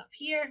this one up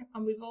here,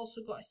 and we've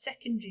also got a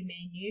secondary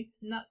menu,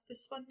 and that's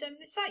this one down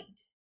the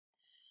side.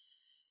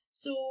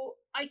 So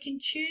I can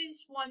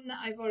choose one that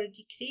I've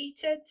already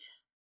created,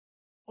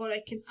 or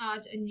I can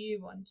add a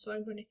new one. So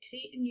I'm going to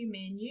create a new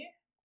menu.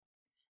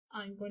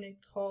 I'm going to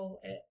call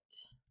it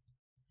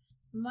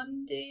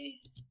Monday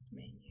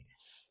menu.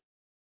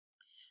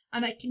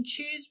 And I can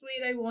choose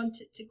where I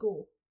want it to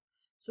go.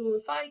 So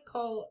if I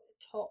call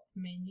it top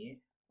menu,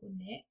 go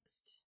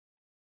next,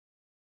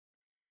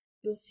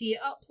 you'll see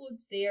it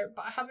uploads there,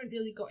 but I haven't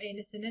really got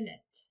anything in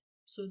it.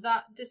 So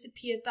that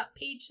disappeared, that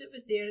page that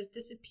was there has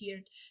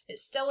disappeared.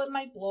 It's still in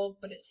my blog,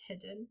 but it's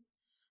hidden.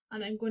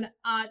 And I'm going to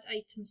add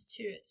items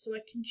to it. So I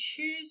can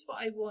choose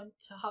what I want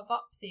to have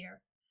up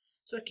there.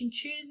 So I can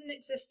choose an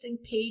existing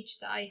page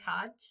that I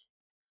had.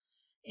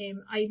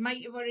 I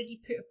might have already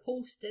put a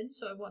post in,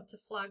 so I want to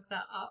flag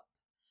that up.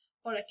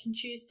 Or I can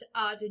choose to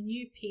add a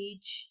new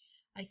page.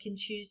 I can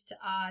choose to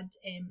add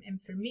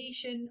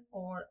information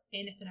or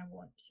anything I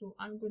want. So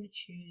I'm going to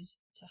choose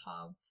to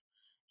have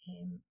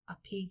a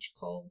page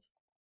called,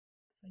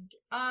 if I do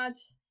add,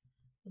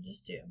 we'll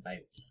just do it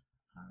about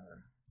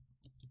our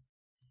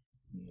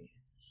new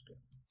school.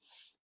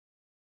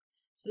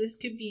 So this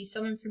could be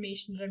some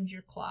information around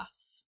your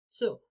class.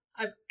 So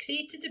I've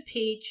created a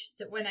page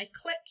that when I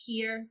click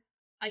here,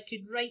 I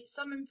could write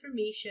some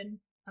information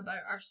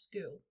about our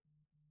school.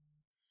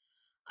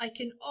 I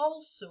can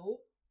also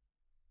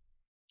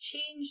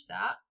change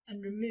that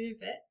and remove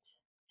it.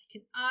 I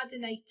can add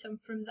an item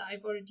from that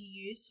I've already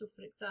used. So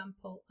for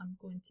example, I'm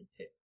going to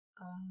put,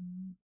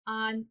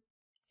 and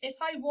if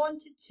I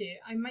wanted to,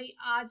 I might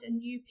add a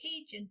new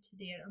page into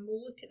there, and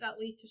we'll look at that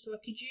later. So I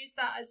could use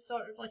that as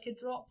sort of like a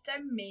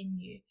drop-down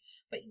menu,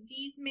 but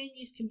these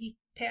menus can be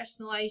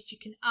personalised. You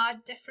can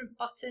add different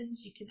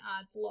buttons, you can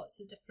add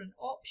lots of different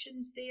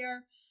options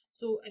there.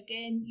 So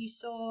again, you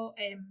saw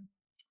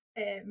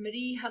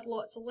Marie had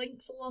lots of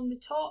links along the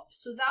top,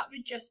 so that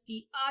would just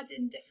be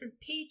adding different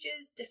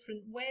pages,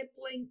 different web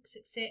links,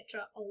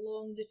 etc.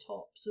 along the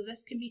top. So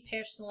this can be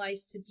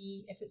personalised to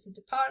be, if it's a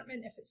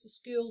department, if it's a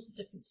school,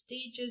 different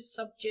stages,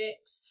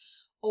 subjects,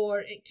 or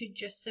it could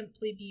just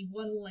simply be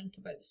one link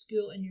about the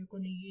school and you're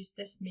going to use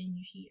this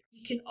menu here.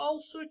 You can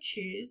also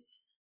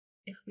choose,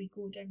 if we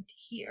go down to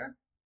here,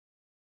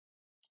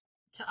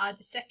 to add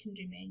a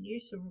secondary menu,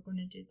 so we're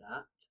going to do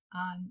that,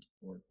 and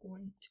we're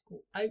going to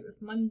go out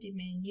of Monday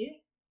menu.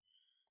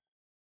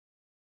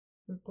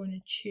 We're going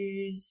to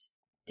choose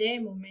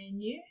demo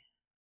menu,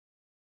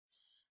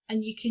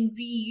 and you can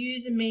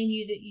reuse a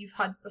menu that you've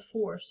had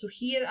before. So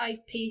here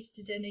I've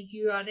pasted in a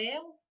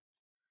URL,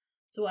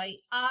 so I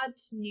add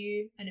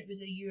new, and it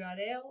was a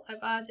URL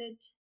I've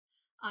added,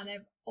 and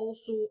I've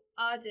also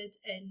added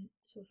in,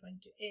 so if I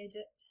do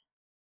edit,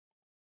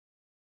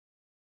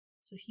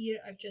 so here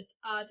I've just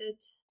added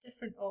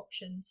different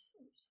options,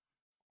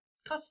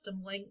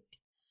 custom link,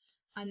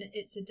 and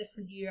it's a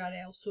different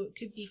URL. So it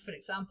could be, for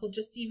example,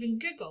 just even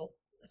Google,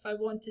 if I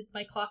wanted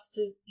my class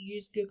to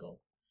use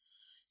Google.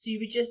 So you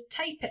would just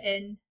type it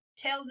in,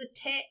 tell the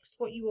text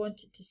what you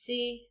want it to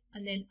say,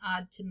 and then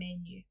add to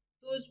menu.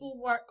 Those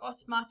will work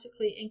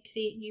automatically and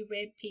create new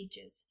web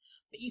pages.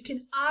 But you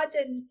can add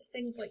in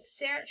things like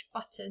search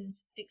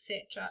buttons,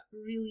 etc.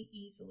 really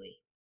easily.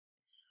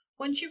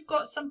 Once you've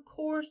got some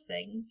core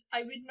things,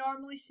 I would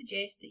normally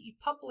suggest that you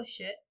publish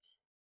it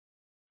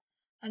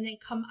and then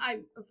come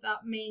out of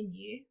that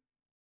menu.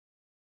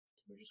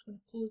 So we're just going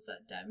to close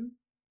that down,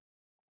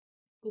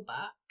 go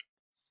back.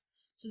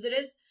 So there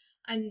is,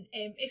 and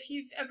if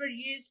you've ever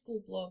used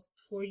GoBlogs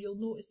before, you'll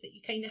notice that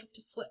you kind of have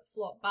to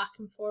flip-flop back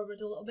and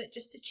forward a little bit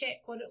just to check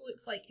what it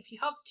looks like. If you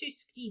have two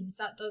screens,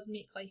 that does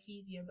make life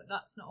easier, but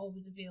that's not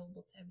always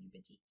available to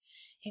everybody.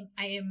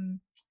 I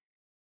am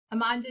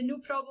Amanda, no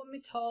problem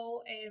at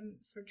all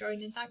for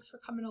joining. Thanks for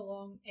coming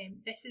along.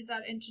 This is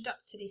our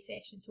introductory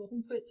session, so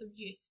home points of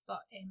use,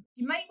 but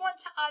you might want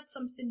to add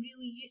something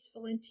really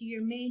useful into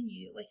your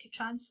menu, like a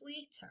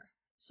translator.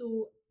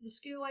 So the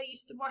school I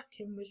used to work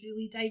in was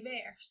really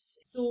diverse.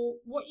 So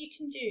what you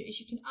can do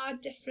is you can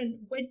add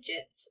different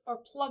widgets or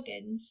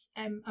plugins,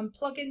 and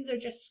plugins are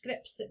just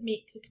scripts that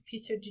make the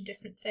computer do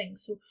different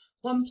things. So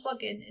one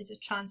plugin is a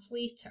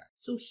translator.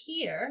 So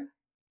here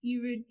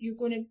you're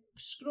going to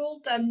scroll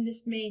down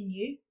this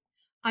menu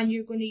and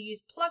you're going to use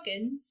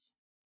plugins,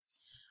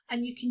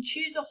 and you can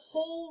choose a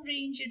whole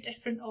range of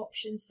different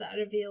options that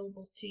are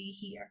available to you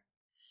here.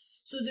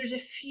 So there's a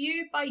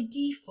few by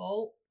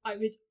default I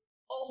would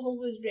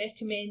always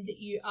recommend that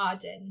you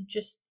add in,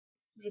 just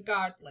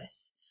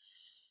regardless.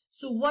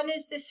 So one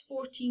is this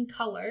 14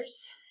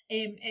 colours.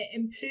 It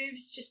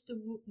improves just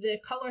the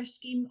colour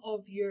scheme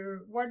of your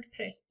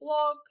WordPress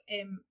blog.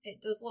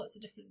 It does lots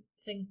of different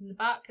things in the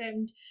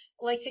background.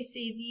 Like I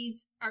say,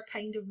 these are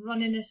kind of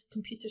running a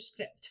computer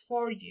script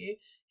for you.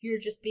 You're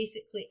just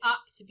basically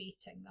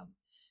activating them.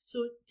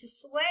 So to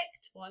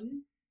select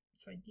one,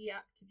 if I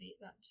deactivate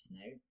that just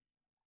now,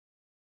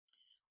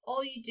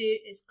 all you do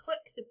is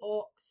click the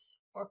box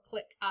or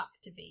click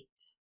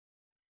activate,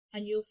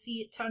 and you'll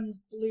see it turns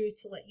blue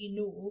to let you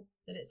know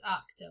that it's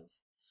active.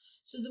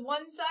 So the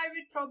ones that I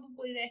would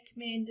probably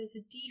recommend as a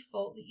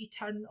default that you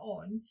turn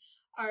on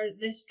are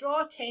this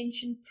Draw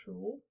Attention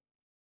Pro,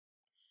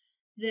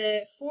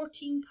 the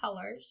 14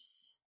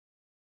 colours,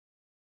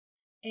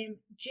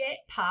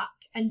 Jetpack,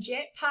 and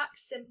Jetpack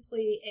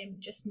simply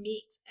just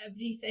makes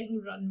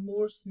everything run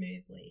more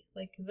smoothly.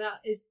 Like that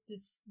is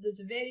there's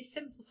a very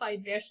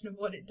simplified version of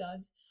what it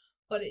does,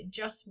 but it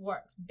just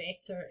works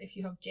better if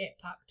you have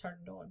Jetpack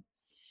turned on.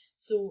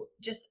 So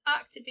just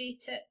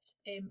activate it,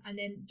 and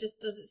then just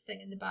does its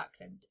thing in the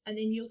background, and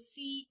then you'll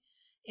see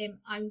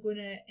I'm going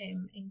to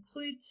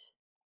include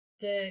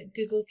the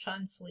Google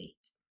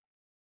Translate.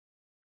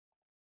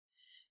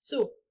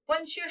 So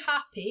once you're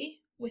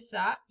happy with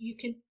that, you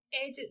can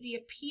edit the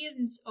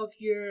appearance of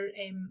your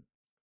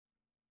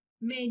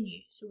menu.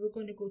 So we're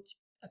going to go to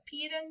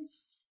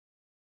Appearance,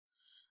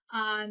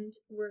 and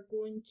we're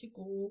going to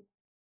go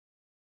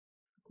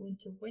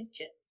into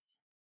Widgets.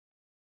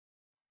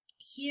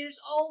 Here's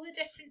all the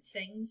different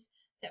things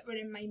that were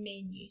in my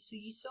menu. So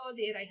you saw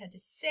there I had a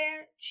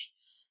search,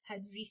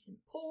 had recent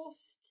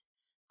post,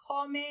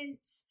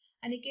 comments,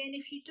 and again,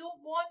 if you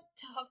don't want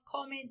to have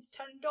comments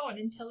turned on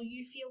until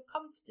you feel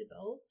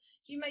comfortable,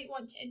 you might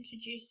want to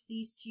introduce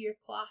these to your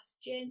class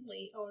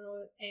gently,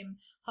 or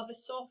have a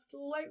soft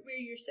rollout where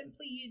you're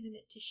simply using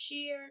it to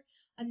share,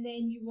 and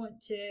then you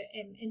want to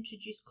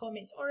introduce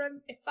comments. Or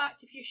in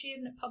fact, if you're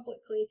sharing it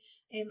publicly,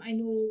 I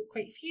know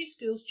quite a few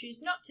schools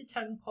choose not to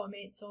turn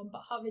comments on,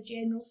 but have a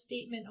general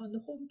statement on the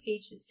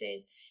homepage that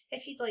says,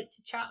 if you'd like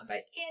to chat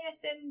about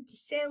anything, to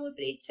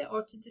celebrate it,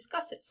 or to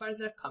discuss it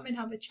further, come and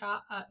have a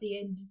chat at the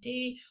end of the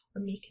day,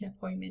 or make an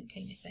appointment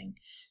kind of thing.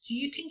 So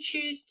you can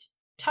choose to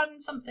turn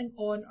something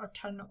on or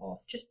turn it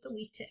off. Just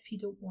delete it if you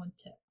don't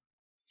want it.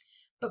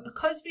 But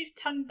because we've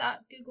turned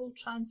that Google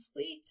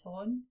Translate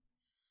on,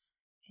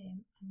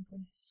 I'm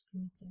going to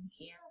scroll down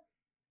here,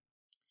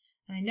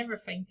 and I never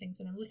find things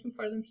when I'm looking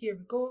for them. Here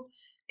we go,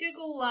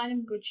 Google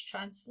Language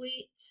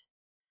Translate,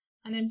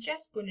 and I'm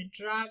just going to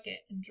drag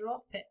it and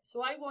drop it.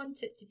 So I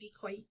want it to be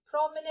quite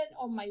prominent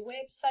on my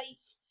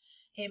website,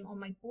 on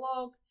my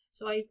blog.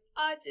 So I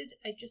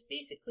just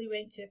basically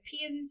went to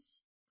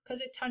Appearance,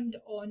 because I turned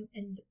it on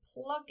in the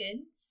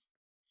plugins,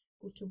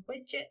 go to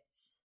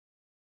Widgets,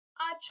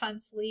 add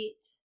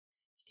Translate.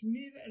 You can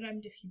move it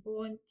around if you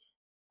want.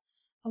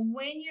 And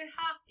when you're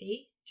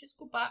happy, just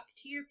go back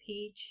to your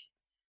page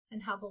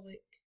and have a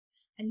look.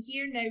 And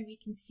here now we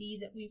can see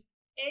that we've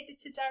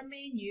edited our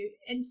menu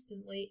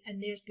instantly,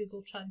 and there's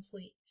Google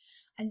Translate.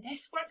 And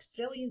this works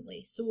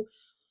brilliantly. So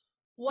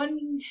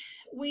one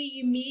way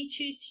you may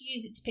choose to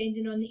use it,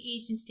 depending on the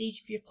age and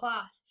stage of your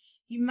class,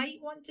 you might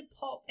want to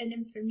pop in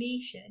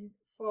information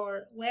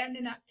for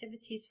learning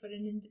activities for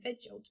an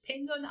individual.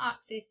 Depends on the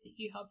access that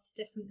you have to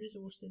different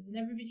resources, and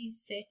everybody's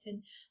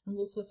setting and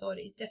local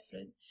authority is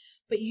different.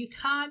 But you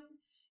can,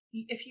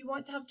 if you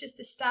want to have just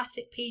a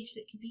static page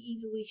that could be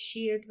easily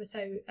shared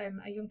without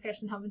a young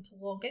person having to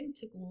log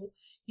into Glow,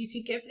 you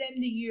could give them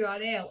the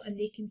URL and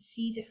they can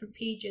see different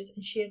pages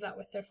and share that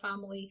with their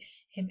family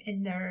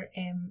in their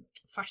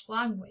first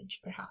language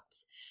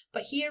perhaps.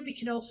 But here we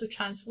can also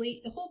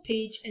translate the whole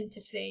page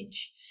into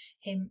French,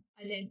 and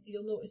then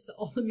you'll notice that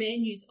all the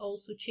menus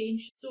also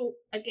change. So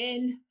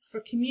again,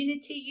 for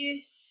community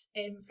use,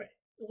 for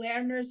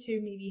learners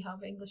who maybe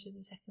have English as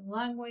a second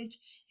language,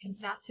 and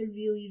that's a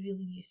really,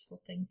 really useful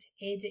thing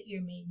to edit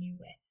your menu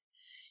with.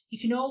 You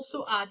can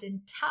also add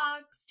in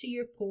tags to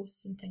your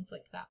posts and things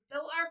like that.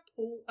 Built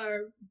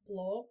our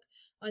blog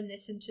on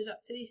this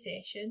introductory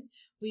session.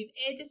 We've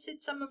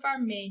edited some of our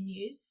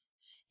menus,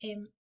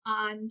 and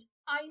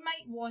I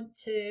might want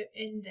to,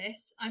 in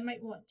this, I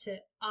might want to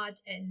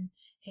add in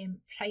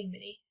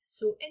primary.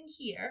 So in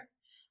here,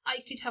 I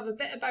could have a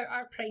bit about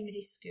our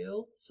primary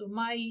school. So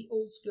my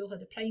old school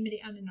had a primary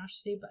and a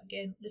nursery, but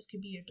again, this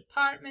could be your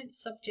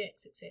departments,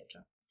 subjects,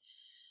 etc.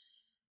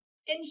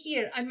 In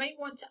here, I might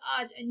want to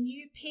add a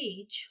new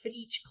page for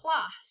each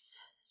class.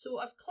 So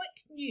I've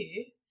clicked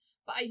new,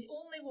 but I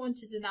only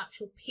wanted an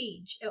actual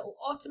page. It'll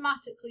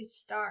automatically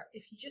start,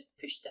 if you just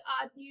push the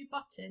add new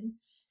button,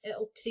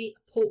 it'll create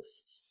a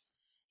post.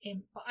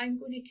 But I'm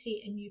going to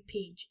create a new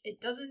page. It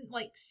doesn't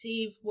like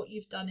save what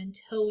you've done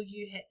until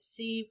you hit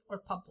save or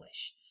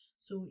publish.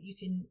 So you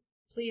can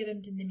play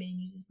around in the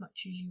menus as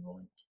much as you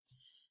want.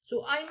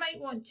 So I might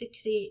want to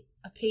create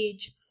a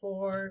page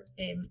for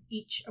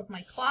each of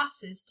my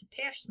classes to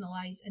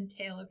personalise and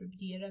tell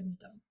everybody around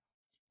them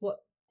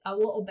a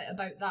little bit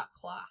about that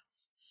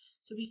class.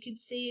 So we could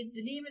say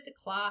the name of the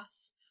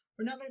class.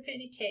 We're not going to put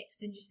any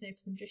text in just now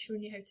because I'm just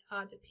showing you how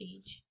to add a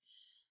page.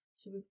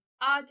 So we've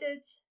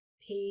added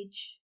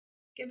page,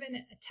 given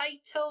it a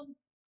title,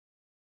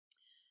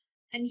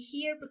 and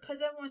here,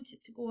 because I want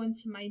it to go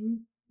into my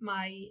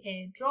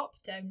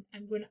drop down,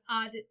 I'm going to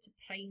add it to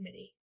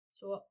primary.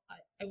 So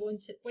I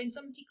want it, when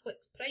somebody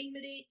clicks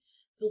primary,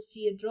 they'll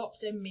see a drop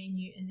down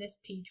menu and this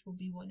page will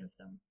be one of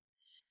them.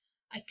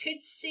 I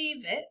could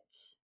save it,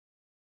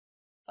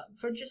 but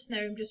for just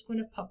now I'm just going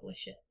to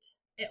publish it.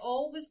 It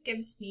always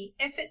gives me,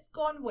 if it's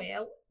gone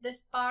well,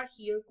 this bar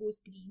here goes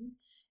green.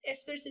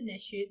 If there's an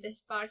issue,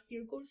 this bar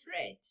here goes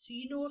red. So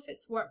you know if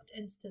it's worked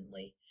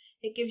instantly.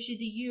 It gives you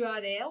the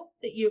URL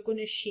that you're going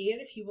to share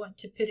if you want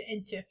to put it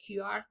into a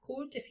QR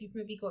code. If you've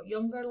maybe got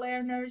younger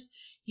learners,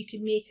 you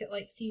can make it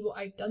like see what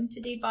I've done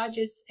today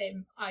badges.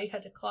 I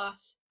had a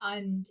class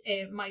and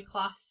my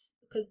class,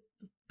 because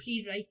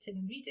pre-writing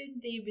and reading,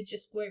 they would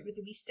just go out with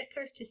a wee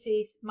sticker to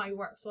say my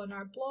work's on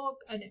our blog,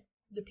 and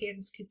the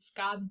parents could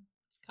scan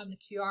the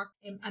QR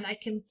and I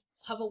can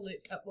have a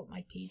look at what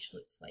my page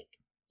looks like.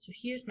 So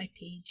here's my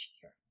page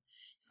here.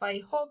 If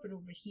I hover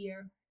over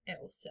here, it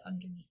will sit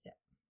underneath it.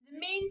 The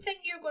main thing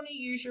you're going to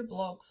use your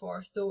blog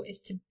for, though, is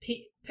to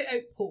put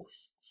out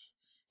posts.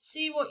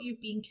 See what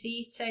you've been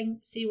creating,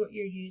 see what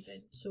you're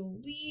using. So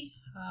we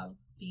have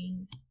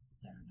been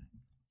learning.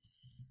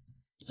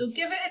 So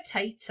give it a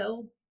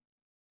title.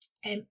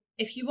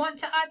 If you want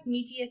to add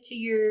media to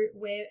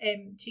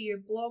your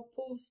blog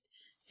post,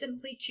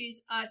 simply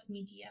choose Add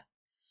Media.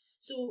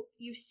 So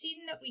you've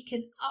seen that we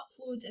can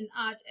upload and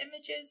add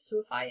images. So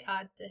if I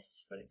add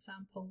this, for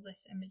example,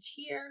 this image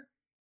here,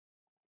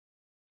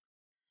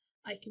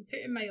 I can put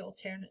in my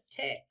alternate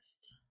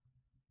text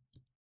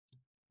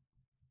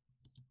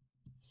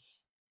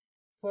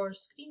for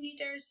screen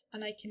readers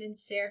and I can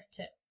insert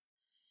it.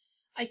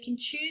 I can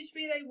choose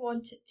where I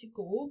want it to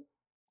go.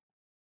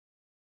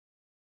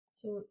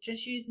 So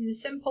just using the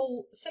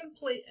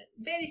simply,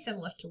 very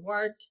similar to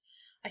Word,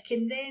 I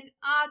can then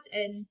add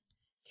in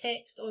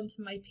text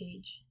onto my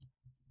page.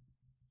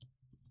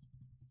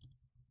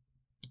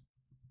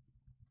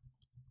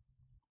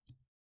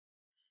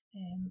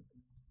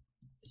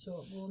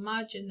 So we'll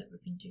imagine that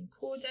we've been doing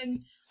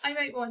coding. I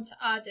might want to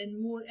add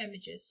in more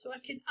images. So I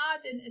can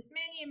add in as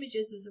many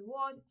images as I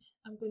want.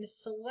 I'm going to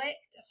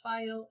select a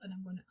file and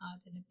I'm going to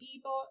add in a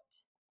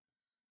bbot.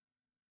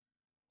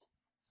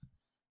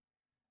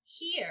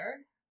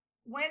 Here,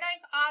 when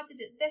I've added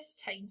it this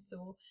time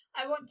though,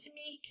 I want to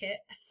make it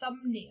a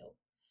thumbnail.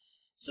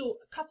 So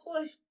a couple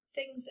of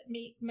things that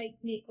might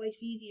make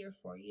life easier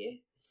for you.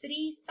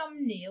 3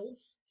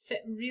 thumbnails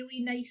fit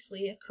really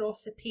nicely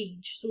across a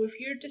page. So if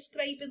you're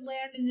describing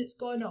learning that's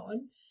gone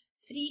on,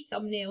 3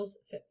 thumbnails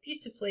fit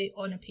beautifully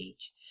on a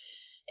page.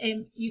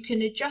 You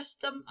can adjust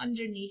them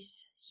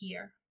underneath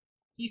here.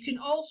 You can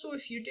also,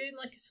 if you're doing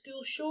like a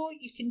school show,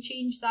 you can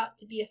change that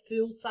to be a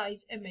full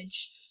size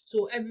image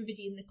so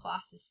everybody in the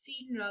class is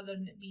seen rather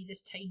than it be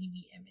this tiny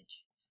wee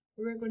image.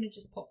 We're going to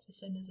just pop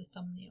this in as a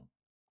thumbnail.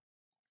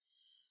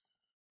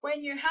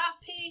 When you're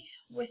happy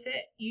with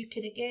it, you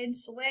can again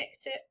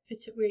select it,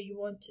 put it where you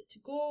want it to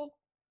go,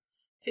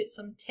 put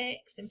some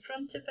text in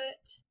front of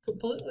it.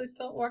 Completely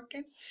stopped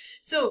working.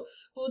 So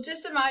we'll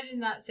just imagine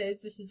that says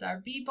this is our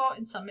bbot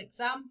and some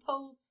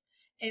examples.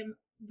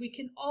 We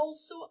can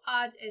also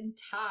add in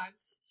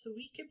tags. So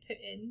we can put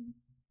in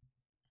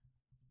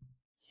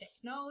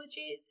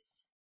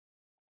technologies.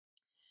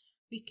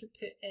 We could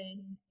put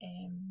in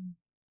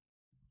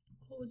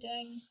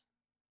coding,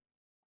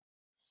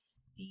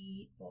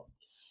 bbot.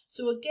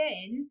 So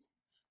again,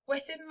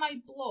 within my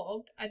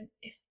blog, and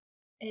if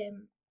I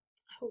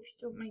hope you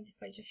don't mind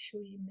if I just show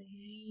you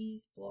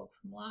Marie's blog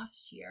from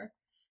last year,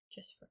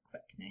 just for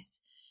quickness.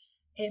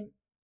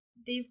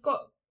 They've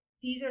got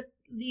these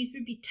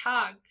would be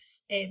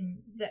tags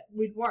that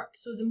would work.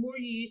 So the more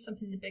you use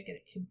something, the bigger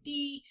it can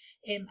be,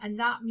 and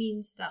that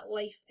means that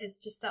life is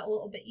just that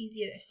little bit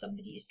easier if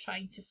somebody is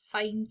trying to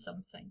find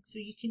something. So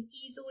you can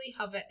easily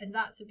have it, and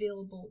that's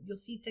available. You'll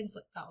see things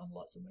like that on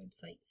lots of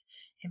websites,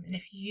 and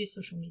if you use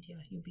social media,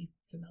 you'll be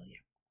familiar.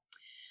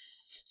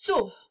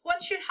 So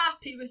once you're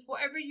happy with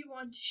whatever you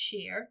want to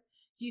share,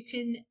 you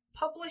can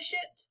publish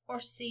it or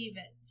save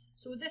it.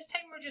 So this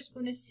time we're just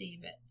going to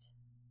save it.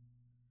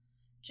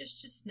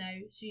 Just now,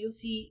 so you'll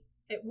see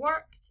it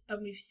worked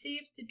and we've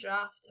saved the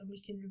draft and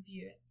we can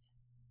review it.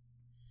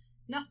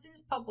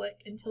 Nothing's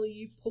public until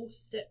you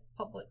post it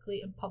publicly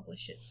and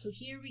publish it. So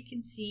here we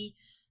can see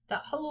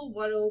that hello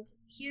world,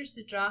 here's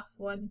the draft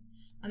one,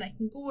 and I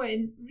can go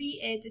in,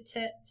 re-edit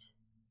it.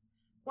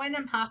 When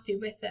I'm happy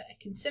with it, I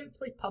can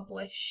simply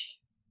publish.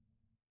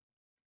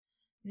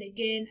 And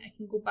again, I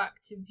can go back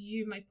to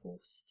view my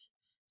post.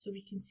 So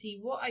we can see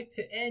what I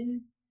put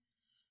in.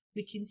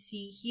 We can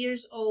see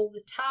here's all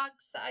the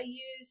tags that I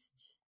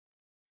used.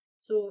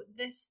 So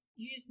this,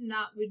 using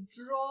that would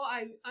draw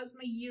out, as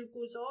my year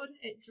goes on,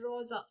 it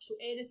draws up, so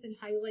anything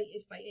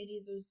highlighted by any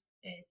of those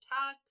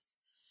tags.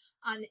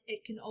 And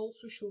it can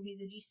also show me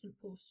the recent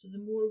posts. So the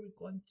more we've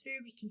gone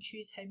through, we can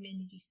choose how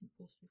many recent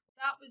posts we've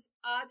got. That was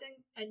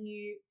adding a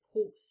new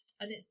post,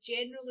 and it's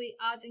generally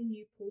adding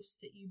new posts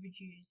that you would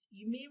use.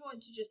 You may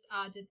want to just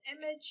add an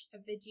image, a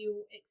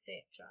video,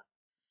 etc.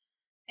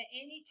 At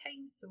any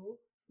time though,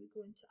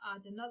 we're going to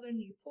add another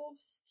new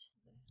post.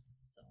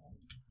 This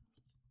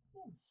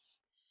song.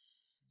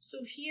 So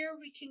here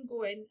we can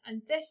go in,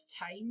 and this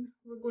time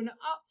we're going to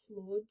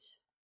upload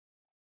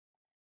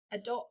a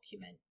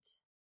document.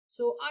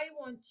 So I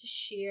want to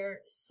share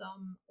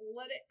some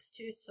lyrics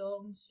to a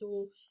song.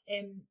 So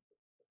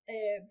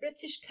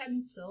British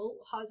Council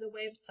has a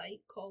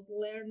website called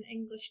Learn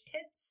English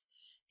Kids,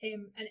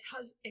 and it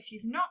has, if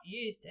you've not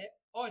used it,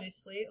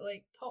 honestly,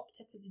 like top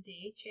tip of the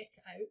day, check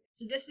it out.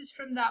 So this is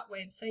from that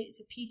website, it's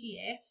a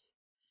PDF.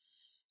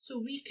 So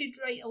we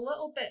could write a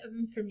little bit of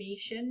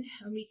information,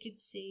 and we could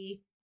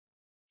say,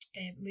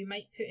 we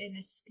might put in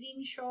a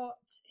screenshot,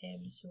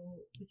 so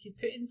we could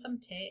put in some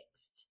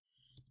text.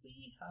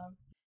 We have,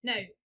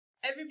 now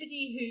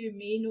everybody who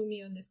may know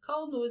me on this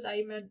call knows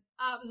I'm an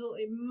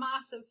absolutely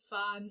massive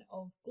fan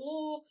of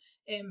Glow,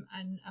 and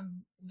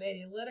I'm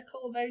very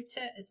lyrical about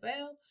it as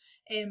well,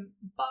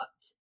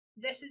 but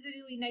this is a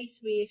really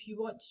nice way if you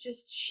want to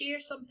just share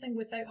something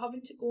without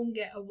having to go and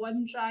get a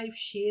OneDrive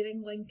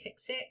sharing link,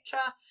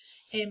 etc.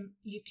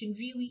 You can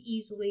really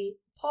easily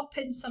pop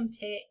in some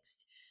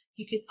text.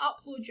 You can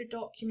upload your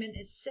document,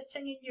 it's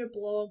sitting in your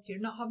blog, you're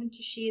not having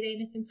to share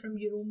anything from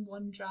your own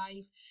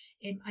OneDrive,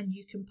 and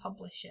you can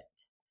publish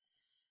it.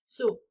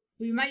 So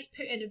we might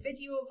put in a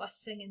video of us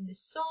singing the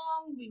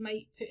song, we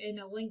might put in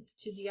a link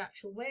to the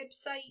actual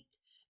website,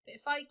 but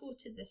if I go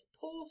to this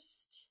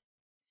post,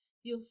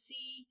 you'll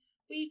see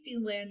we've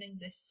been learning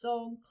this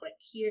song. Click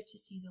here to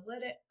see the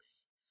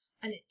lyrics,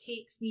 and it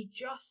takes me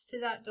just to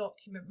that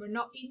document. We're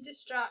not being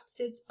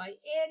distracted by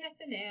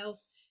anything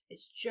else.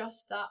 It's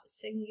just that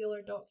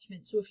singular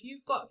document. So if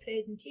you've got a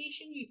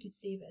presentation, you could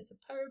save it as a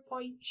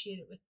PowerPoint, share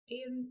it with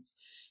parents,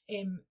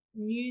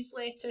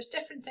 newsletters,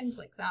 different things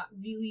like that.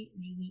 Really,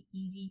 really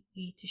easy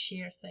way to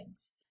share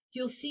things.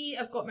 You'll see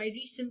I've got my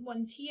recent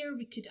ones here.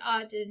 We could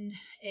add in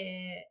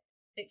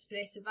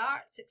expressive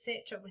arts,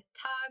 etc. with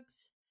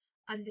tags.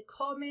 And the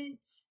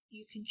comments,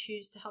 you can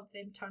choose to have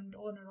them turned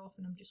on or off,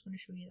 and I'm just going to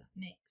show you that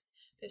next.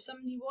 But if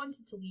somebody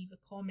wanted to leave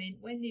a comment,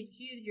 when they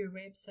viewed your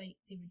website,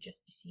 they would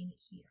just be seeing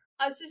it here.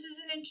 As this is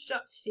an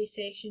introductory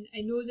session,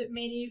 I know that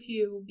many of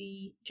you will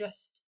be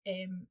just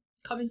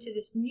coming to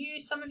this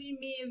new. Some of you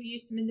may have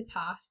used them in the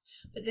past,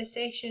 but this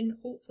session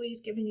hopefully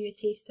is giving you a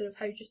taster of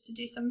how just to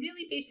do some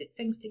really basic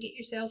things to get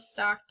yourself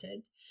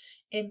started.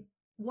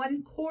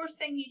 One core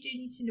thing you do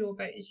need to know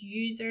about is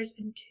users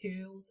and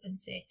tools and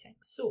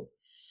settings. So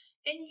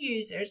in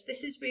users,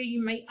 this is where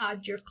you might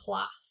add your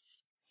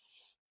class.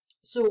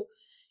 So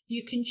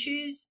you can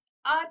choose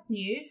add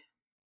new,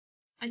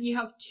 and you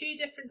have two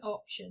different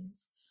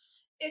options.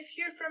 If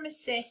you're from a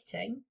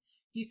setting,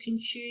 you can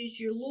choose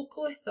your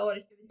local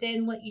authority,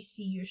 then let you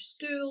see your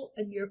school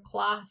and your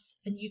class,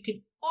 and you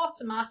can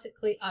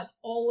automatically add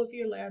all of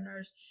your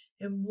learners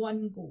in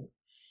one go.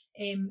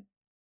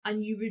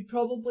 And you would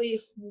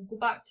probably, we'll go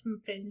back to my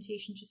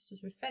presentation just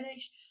as we're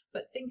finished,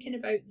 but thinking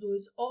about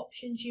those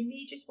options, you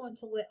may just want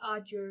to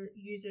add your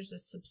users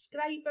as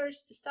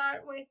subscribers to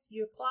start with,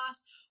 your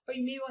class, or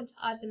you may want to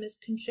add them as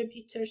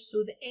contributors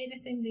so that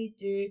anything they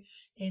do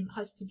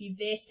has to be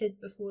vetted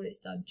before it's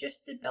done,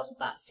 just to build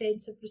that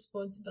sense of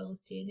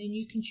responsibility, and then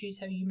you can choose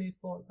how you move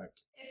forward.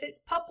 If it's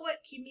public,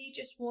 you may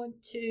just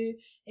want to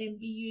be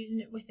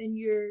using it within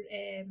your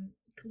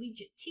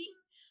collegiate team,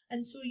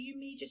 And so you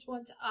may just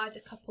want to add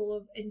a couple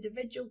of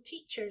individual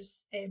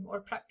teachers or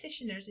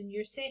practitioners in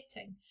your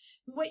setting,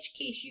 in which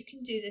case you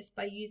can do this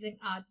by using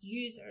add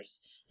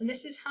users. And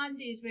this is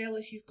handy as well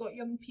if you've got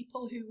young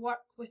people who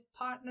work with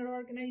partner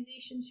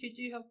organisations who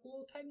do have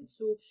Glow accounts,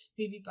 so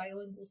maybe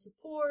bilingual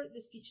support,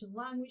 the speech and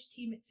language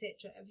team,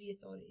 etc. Every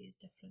authority is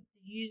different.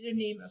 The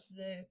username of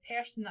the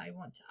person that I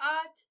want to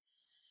add.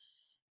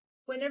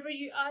 Whenever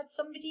you add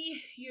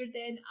somebody, you're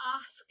then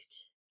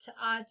asked to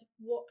add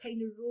what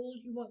kind of role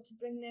you want to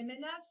bring them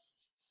in as.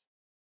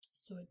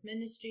 So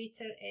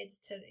administrator,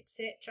 editor,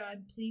 etc.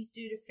 And please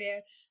do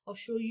refer, I'll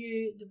show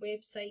you the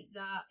website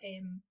that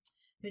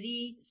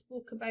Marie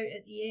spoke about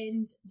at the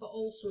end, but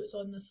also it's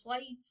on the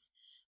slides.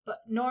 But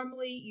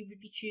normally you would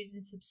be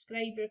choosing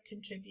subscriber,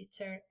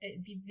 contributor. It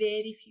would be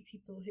very few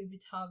people who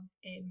would have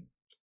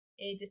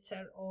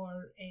editor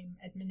or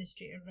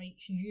administrator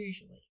rights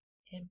usually.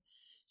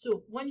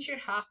 So once you're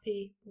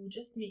happy, we'll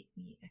just make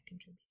me a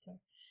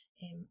contributor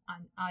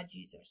and add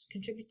users.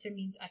 Contributor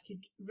means I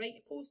could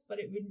write a post, but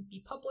it wouldn't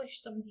be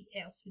published. Somebody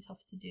else would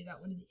have to do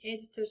that, one of the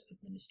editors,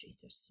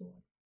 administrators, so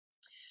on.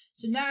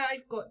 So now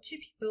I've got 2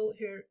 people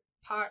who are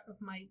part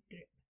of my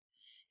group.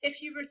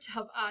 If you were to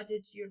have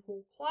added your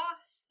whole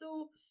class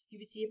though, you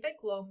would see a big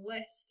long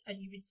list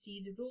and you would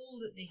see the role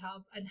that they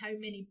have and how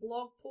many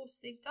blog posts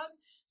they've done.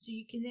 So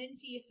you can then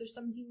see if there's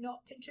somebody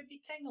not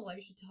contributing,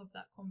 allows you to have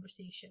that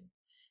conversation.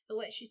 It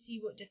lets you see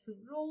what different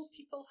roles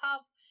people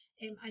have,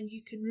 and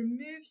you can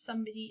remove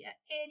somebody at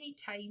any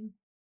time.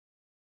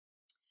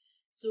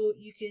 So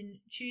you can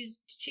choose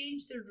to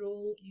change their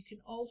role. You can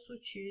also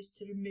choose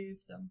to remove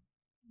them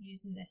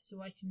using this.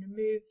 So I can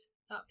remove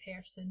that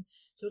person.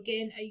 So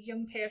again, a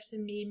young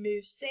person may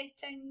move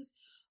settings.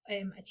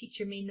 A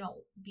teacher may not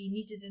be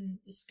needed in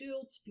the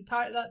school to be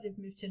part of that. They've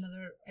moved to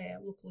another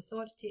local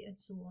authority and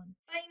so on.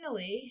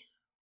 Finally,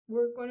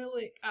 we're going to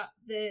look at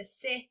the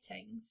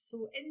settings.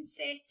 So in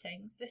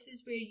settings, this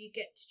is where you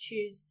get to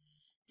choose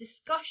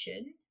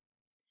discussion,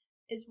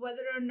 is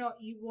whether or not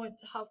you want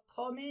to have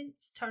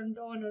comments turned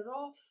on or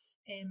off.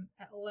 It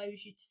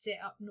allows you to set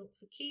up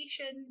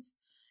notifications.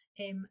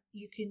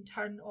 You can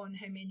turn on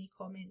how many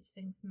comments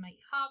things might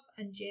have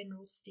and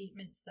general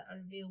statements that are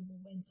available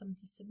when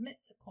somebody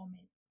submits a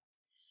comment.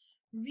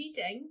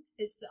 Reading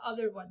is the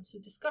other one. So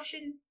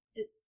discussion,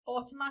 it's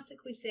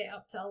automatically set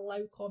up to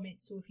allow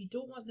comments. So if you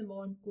don't want them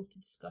on, go to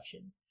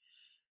discussion.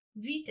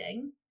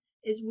 Reading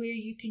is where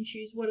you can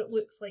choose what it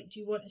looks like. Do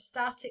you want a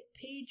static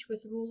page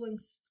with rolling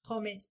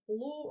comments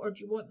below, or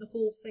do you want the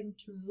whole thing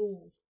to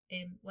roll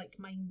like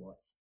mine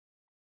was?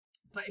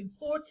 But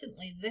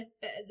importantly, this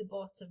bit at the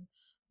bottom,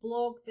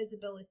 blog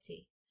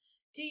visibility.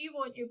 Do you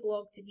want your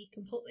blog to be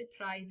completely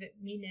private,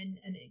 meaning,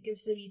 and it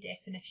gives a wee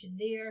definition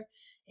there,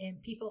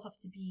 people have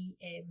to be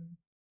a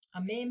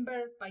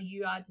member by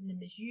you adding them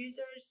as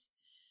users?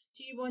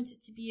 Do you want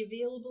it to be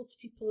available to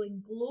people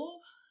in Glow,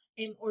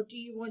 or do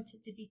you want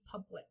it to be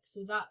public?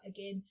 So that,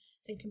 again,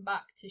 thinking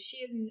back to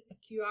sharing a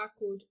QR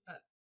code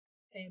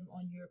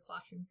on your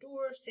classroom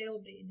door,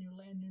 celebrating your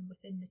learning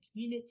within the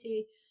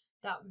community,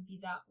 that would be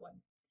that one.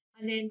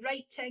 And then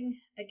writing,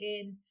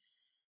 again,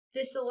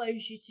 this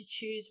allows you to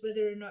choose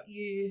whether or not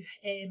you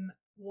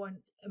want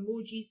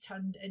emojis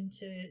turned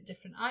into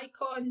different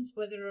icons,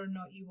 whether or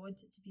not you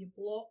want it to be a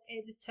block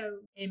editor,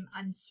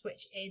 and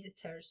switch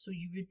editors. So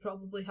you would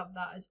probably have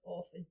that as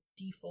off as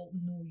default.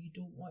 No, you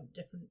don't want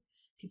different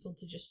people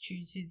to just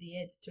choose who the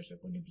editors are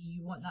going to be.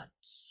 You want that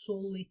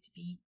solely to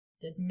be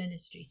the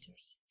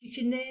administrators. You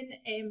can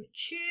then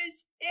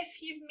choose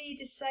if you've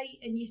made a site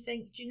and you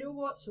think, do you know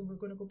what? So we're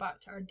going to go back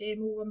to our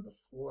demo one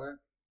before.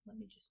 Let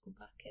me just go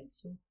back in.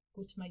 So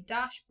go to my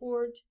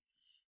dashboard,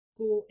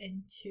 go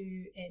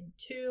into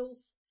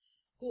tools,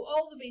 go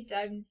all the way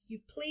down.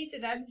 You've played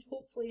around,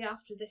 hopefully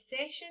after this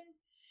session.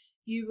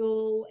 You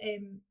will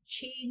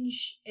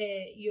change,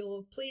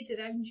 you'll have played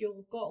around, you'll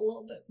have got a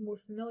little bit more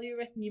familiar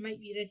with, and you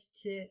might be ready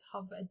to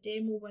have a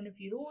demo one of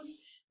your own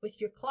with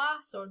your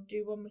class, or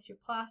do one with your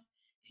class.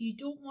 If you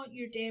don't want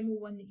your demo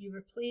one that you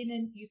were playing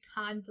in, you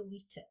can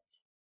delete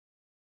it.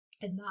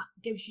 And that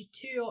gives you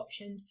 2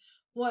 options.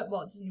 Well, it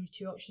doesn't give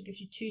you 2 options, it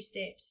gives you 2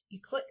 steps. You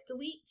click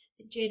delete,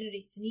 it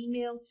generates an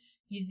email.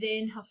 You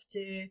then have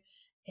to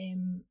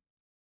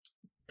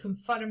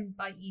confirm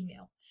by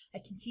email. I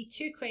can see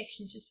 2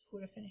 questions just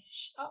before I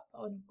finish up.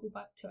 I'll go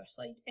back to our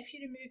slide. If you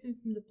remove them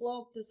from the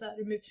blog, does that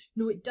remove?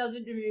 No, it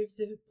doesn't remove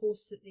the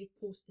posts that they've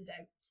posted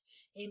out.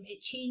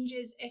 It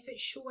changes, if it's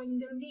showing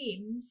their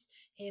names,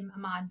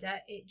 Amanda,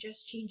 it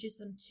just changes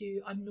them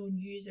to unknown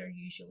user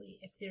usually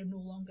if they're no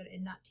longer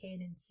in that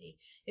tenancy.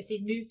 If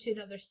they've moved to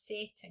another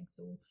setting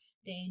though,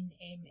 then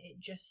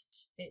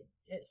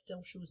it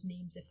still shows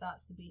names if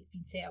that's the way it's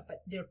been set up,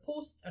 but their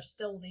posts are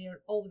still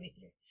there all the way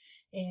through.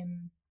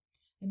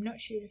 I'm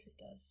not sure if it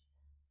does.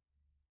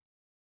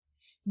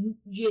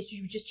 Yes,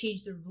 you just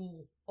change the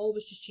role.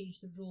 Always just change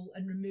the role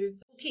and remove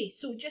them. Okay,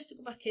 so just to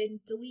go back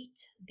in,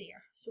 delete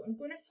there. So I'm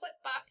going to flip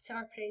back to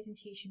our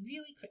presentation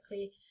really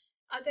quickly.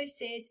 As I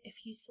said,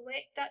 if you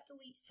select that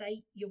delete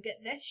site, you'll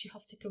get this. You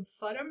have to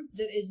confirm.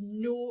 There is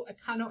no, I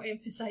cannot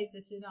emphasize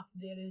this enough,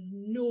 there is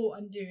no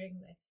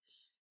undoing this.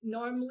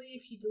 Normally,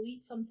 if you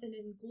delete something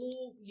in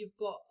Glow, you've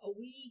got a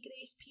wee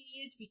grace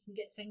period. We can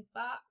get things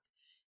back.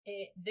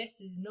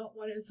 This is not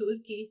one of those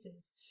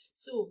cases.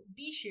 So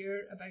be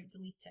sure about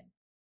deleting.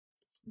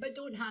 But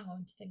don't hang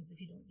on to things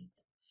if you don't need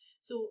them.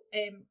 So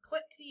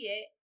click the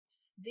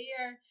X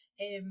there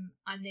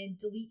and then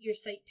delete your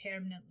site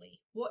permanently.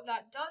 What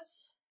that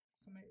does,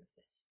 come out of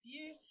this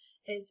view,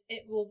 is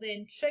it will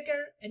then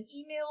trigger an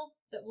email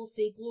that will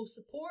say Glow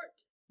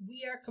support.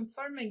 We are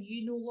confirming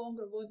you no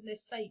longer want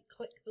this site.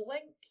 Click the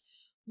link.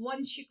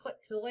 Once you click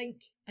the link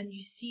and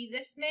you see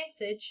this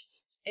message,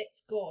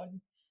 it's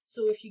gone.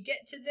 So if you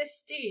get to this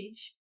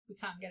stage, we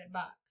can't get it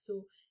back.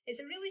 So it's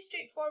a really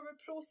straightforward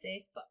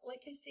process, but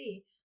like I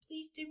say,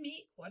 please do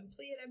make one,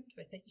 play around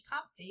with it. You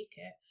can't break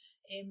it.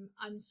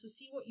 And so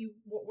see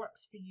what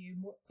works for you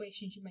and what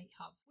questions you might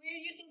have. Where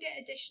you can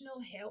get additional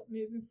help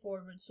moving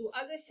forward. So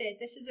as I said,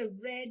 this is a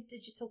red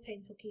digital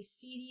pencil case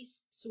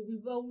series. So we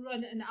will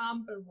run an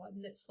amber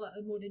one that's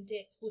slightly more in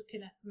depth,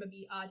 looking at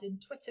maybe adding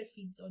Twitter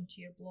feeds onto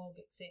your blog,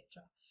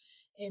 etc.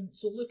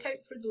 So look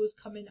out for those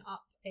coming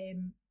up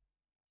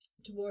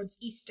towards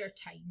Easter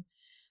time.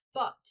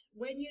 But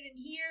when you're in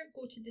here,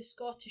 go to the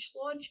Scottish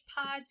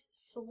Launchpad,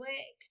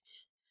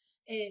 select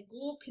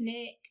Glow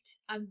Connect,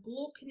 and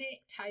Glow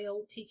Connect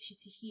tile takes you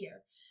to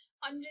here.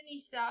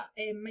 Underneath that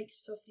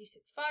Microsoft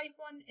 365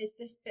 one is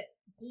this bit,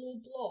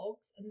 Glow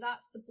Blogs, and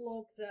that's the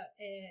blog that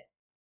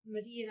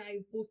Marie and I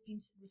have both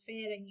been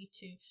referring you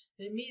to.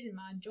 The amazing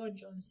man, John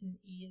Johnson,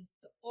 he is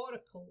the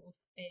oracle of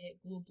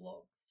Glow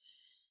Blogs.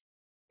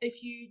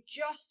 If you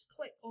just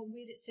click on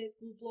where it says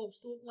Glow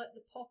Blogs, don't let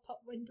the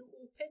pop-up window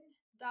open.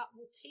 That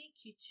will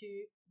take you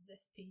to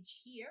this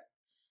page here,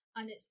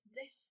 and it's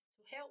this,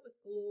 so help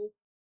with Glow,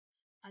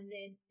 and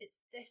then it's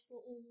this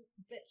little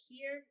bit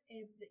here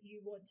that you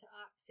want to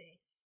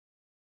access.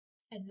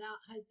 And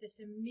that has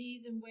this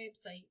amazing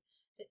website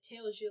that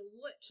tells you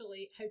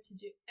literally how to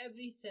do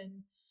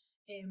everything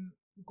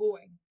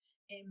going.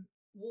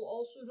 We'll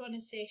also run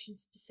a session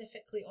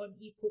specifically on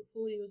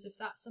e-portfolios if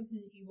that's something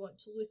that you want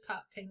to look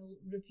at, kind of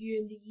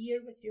reviewing the year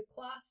with your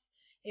class.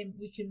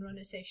 We can run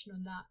a session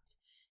on that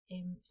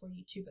for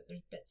you too, but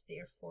there's bits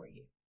there for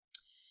you.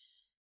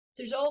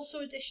 There's also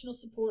additional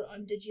support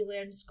on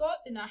DigiLearn Scot,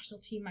 the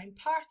national team I'm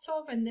part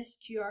of, and this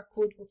QR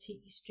code will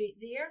take you straight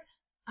there.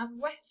 And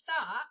with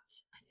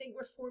that, I think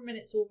we're 4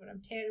 minutes over.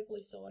 I'm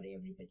terribly sorry,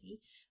 everybody.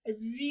 I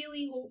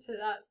really hope that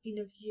that's been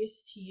of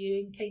use to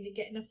you and kind of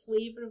getting a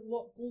flavour of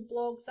what Glow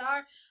Blogs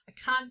are. I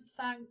can't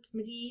thank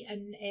Marie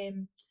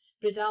and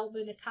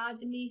Breadalbane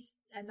Academy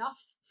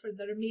enough for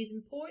their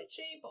amazing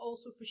poetry, but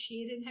also for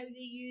sharing how they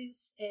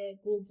use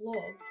Glow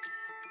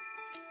Blogs.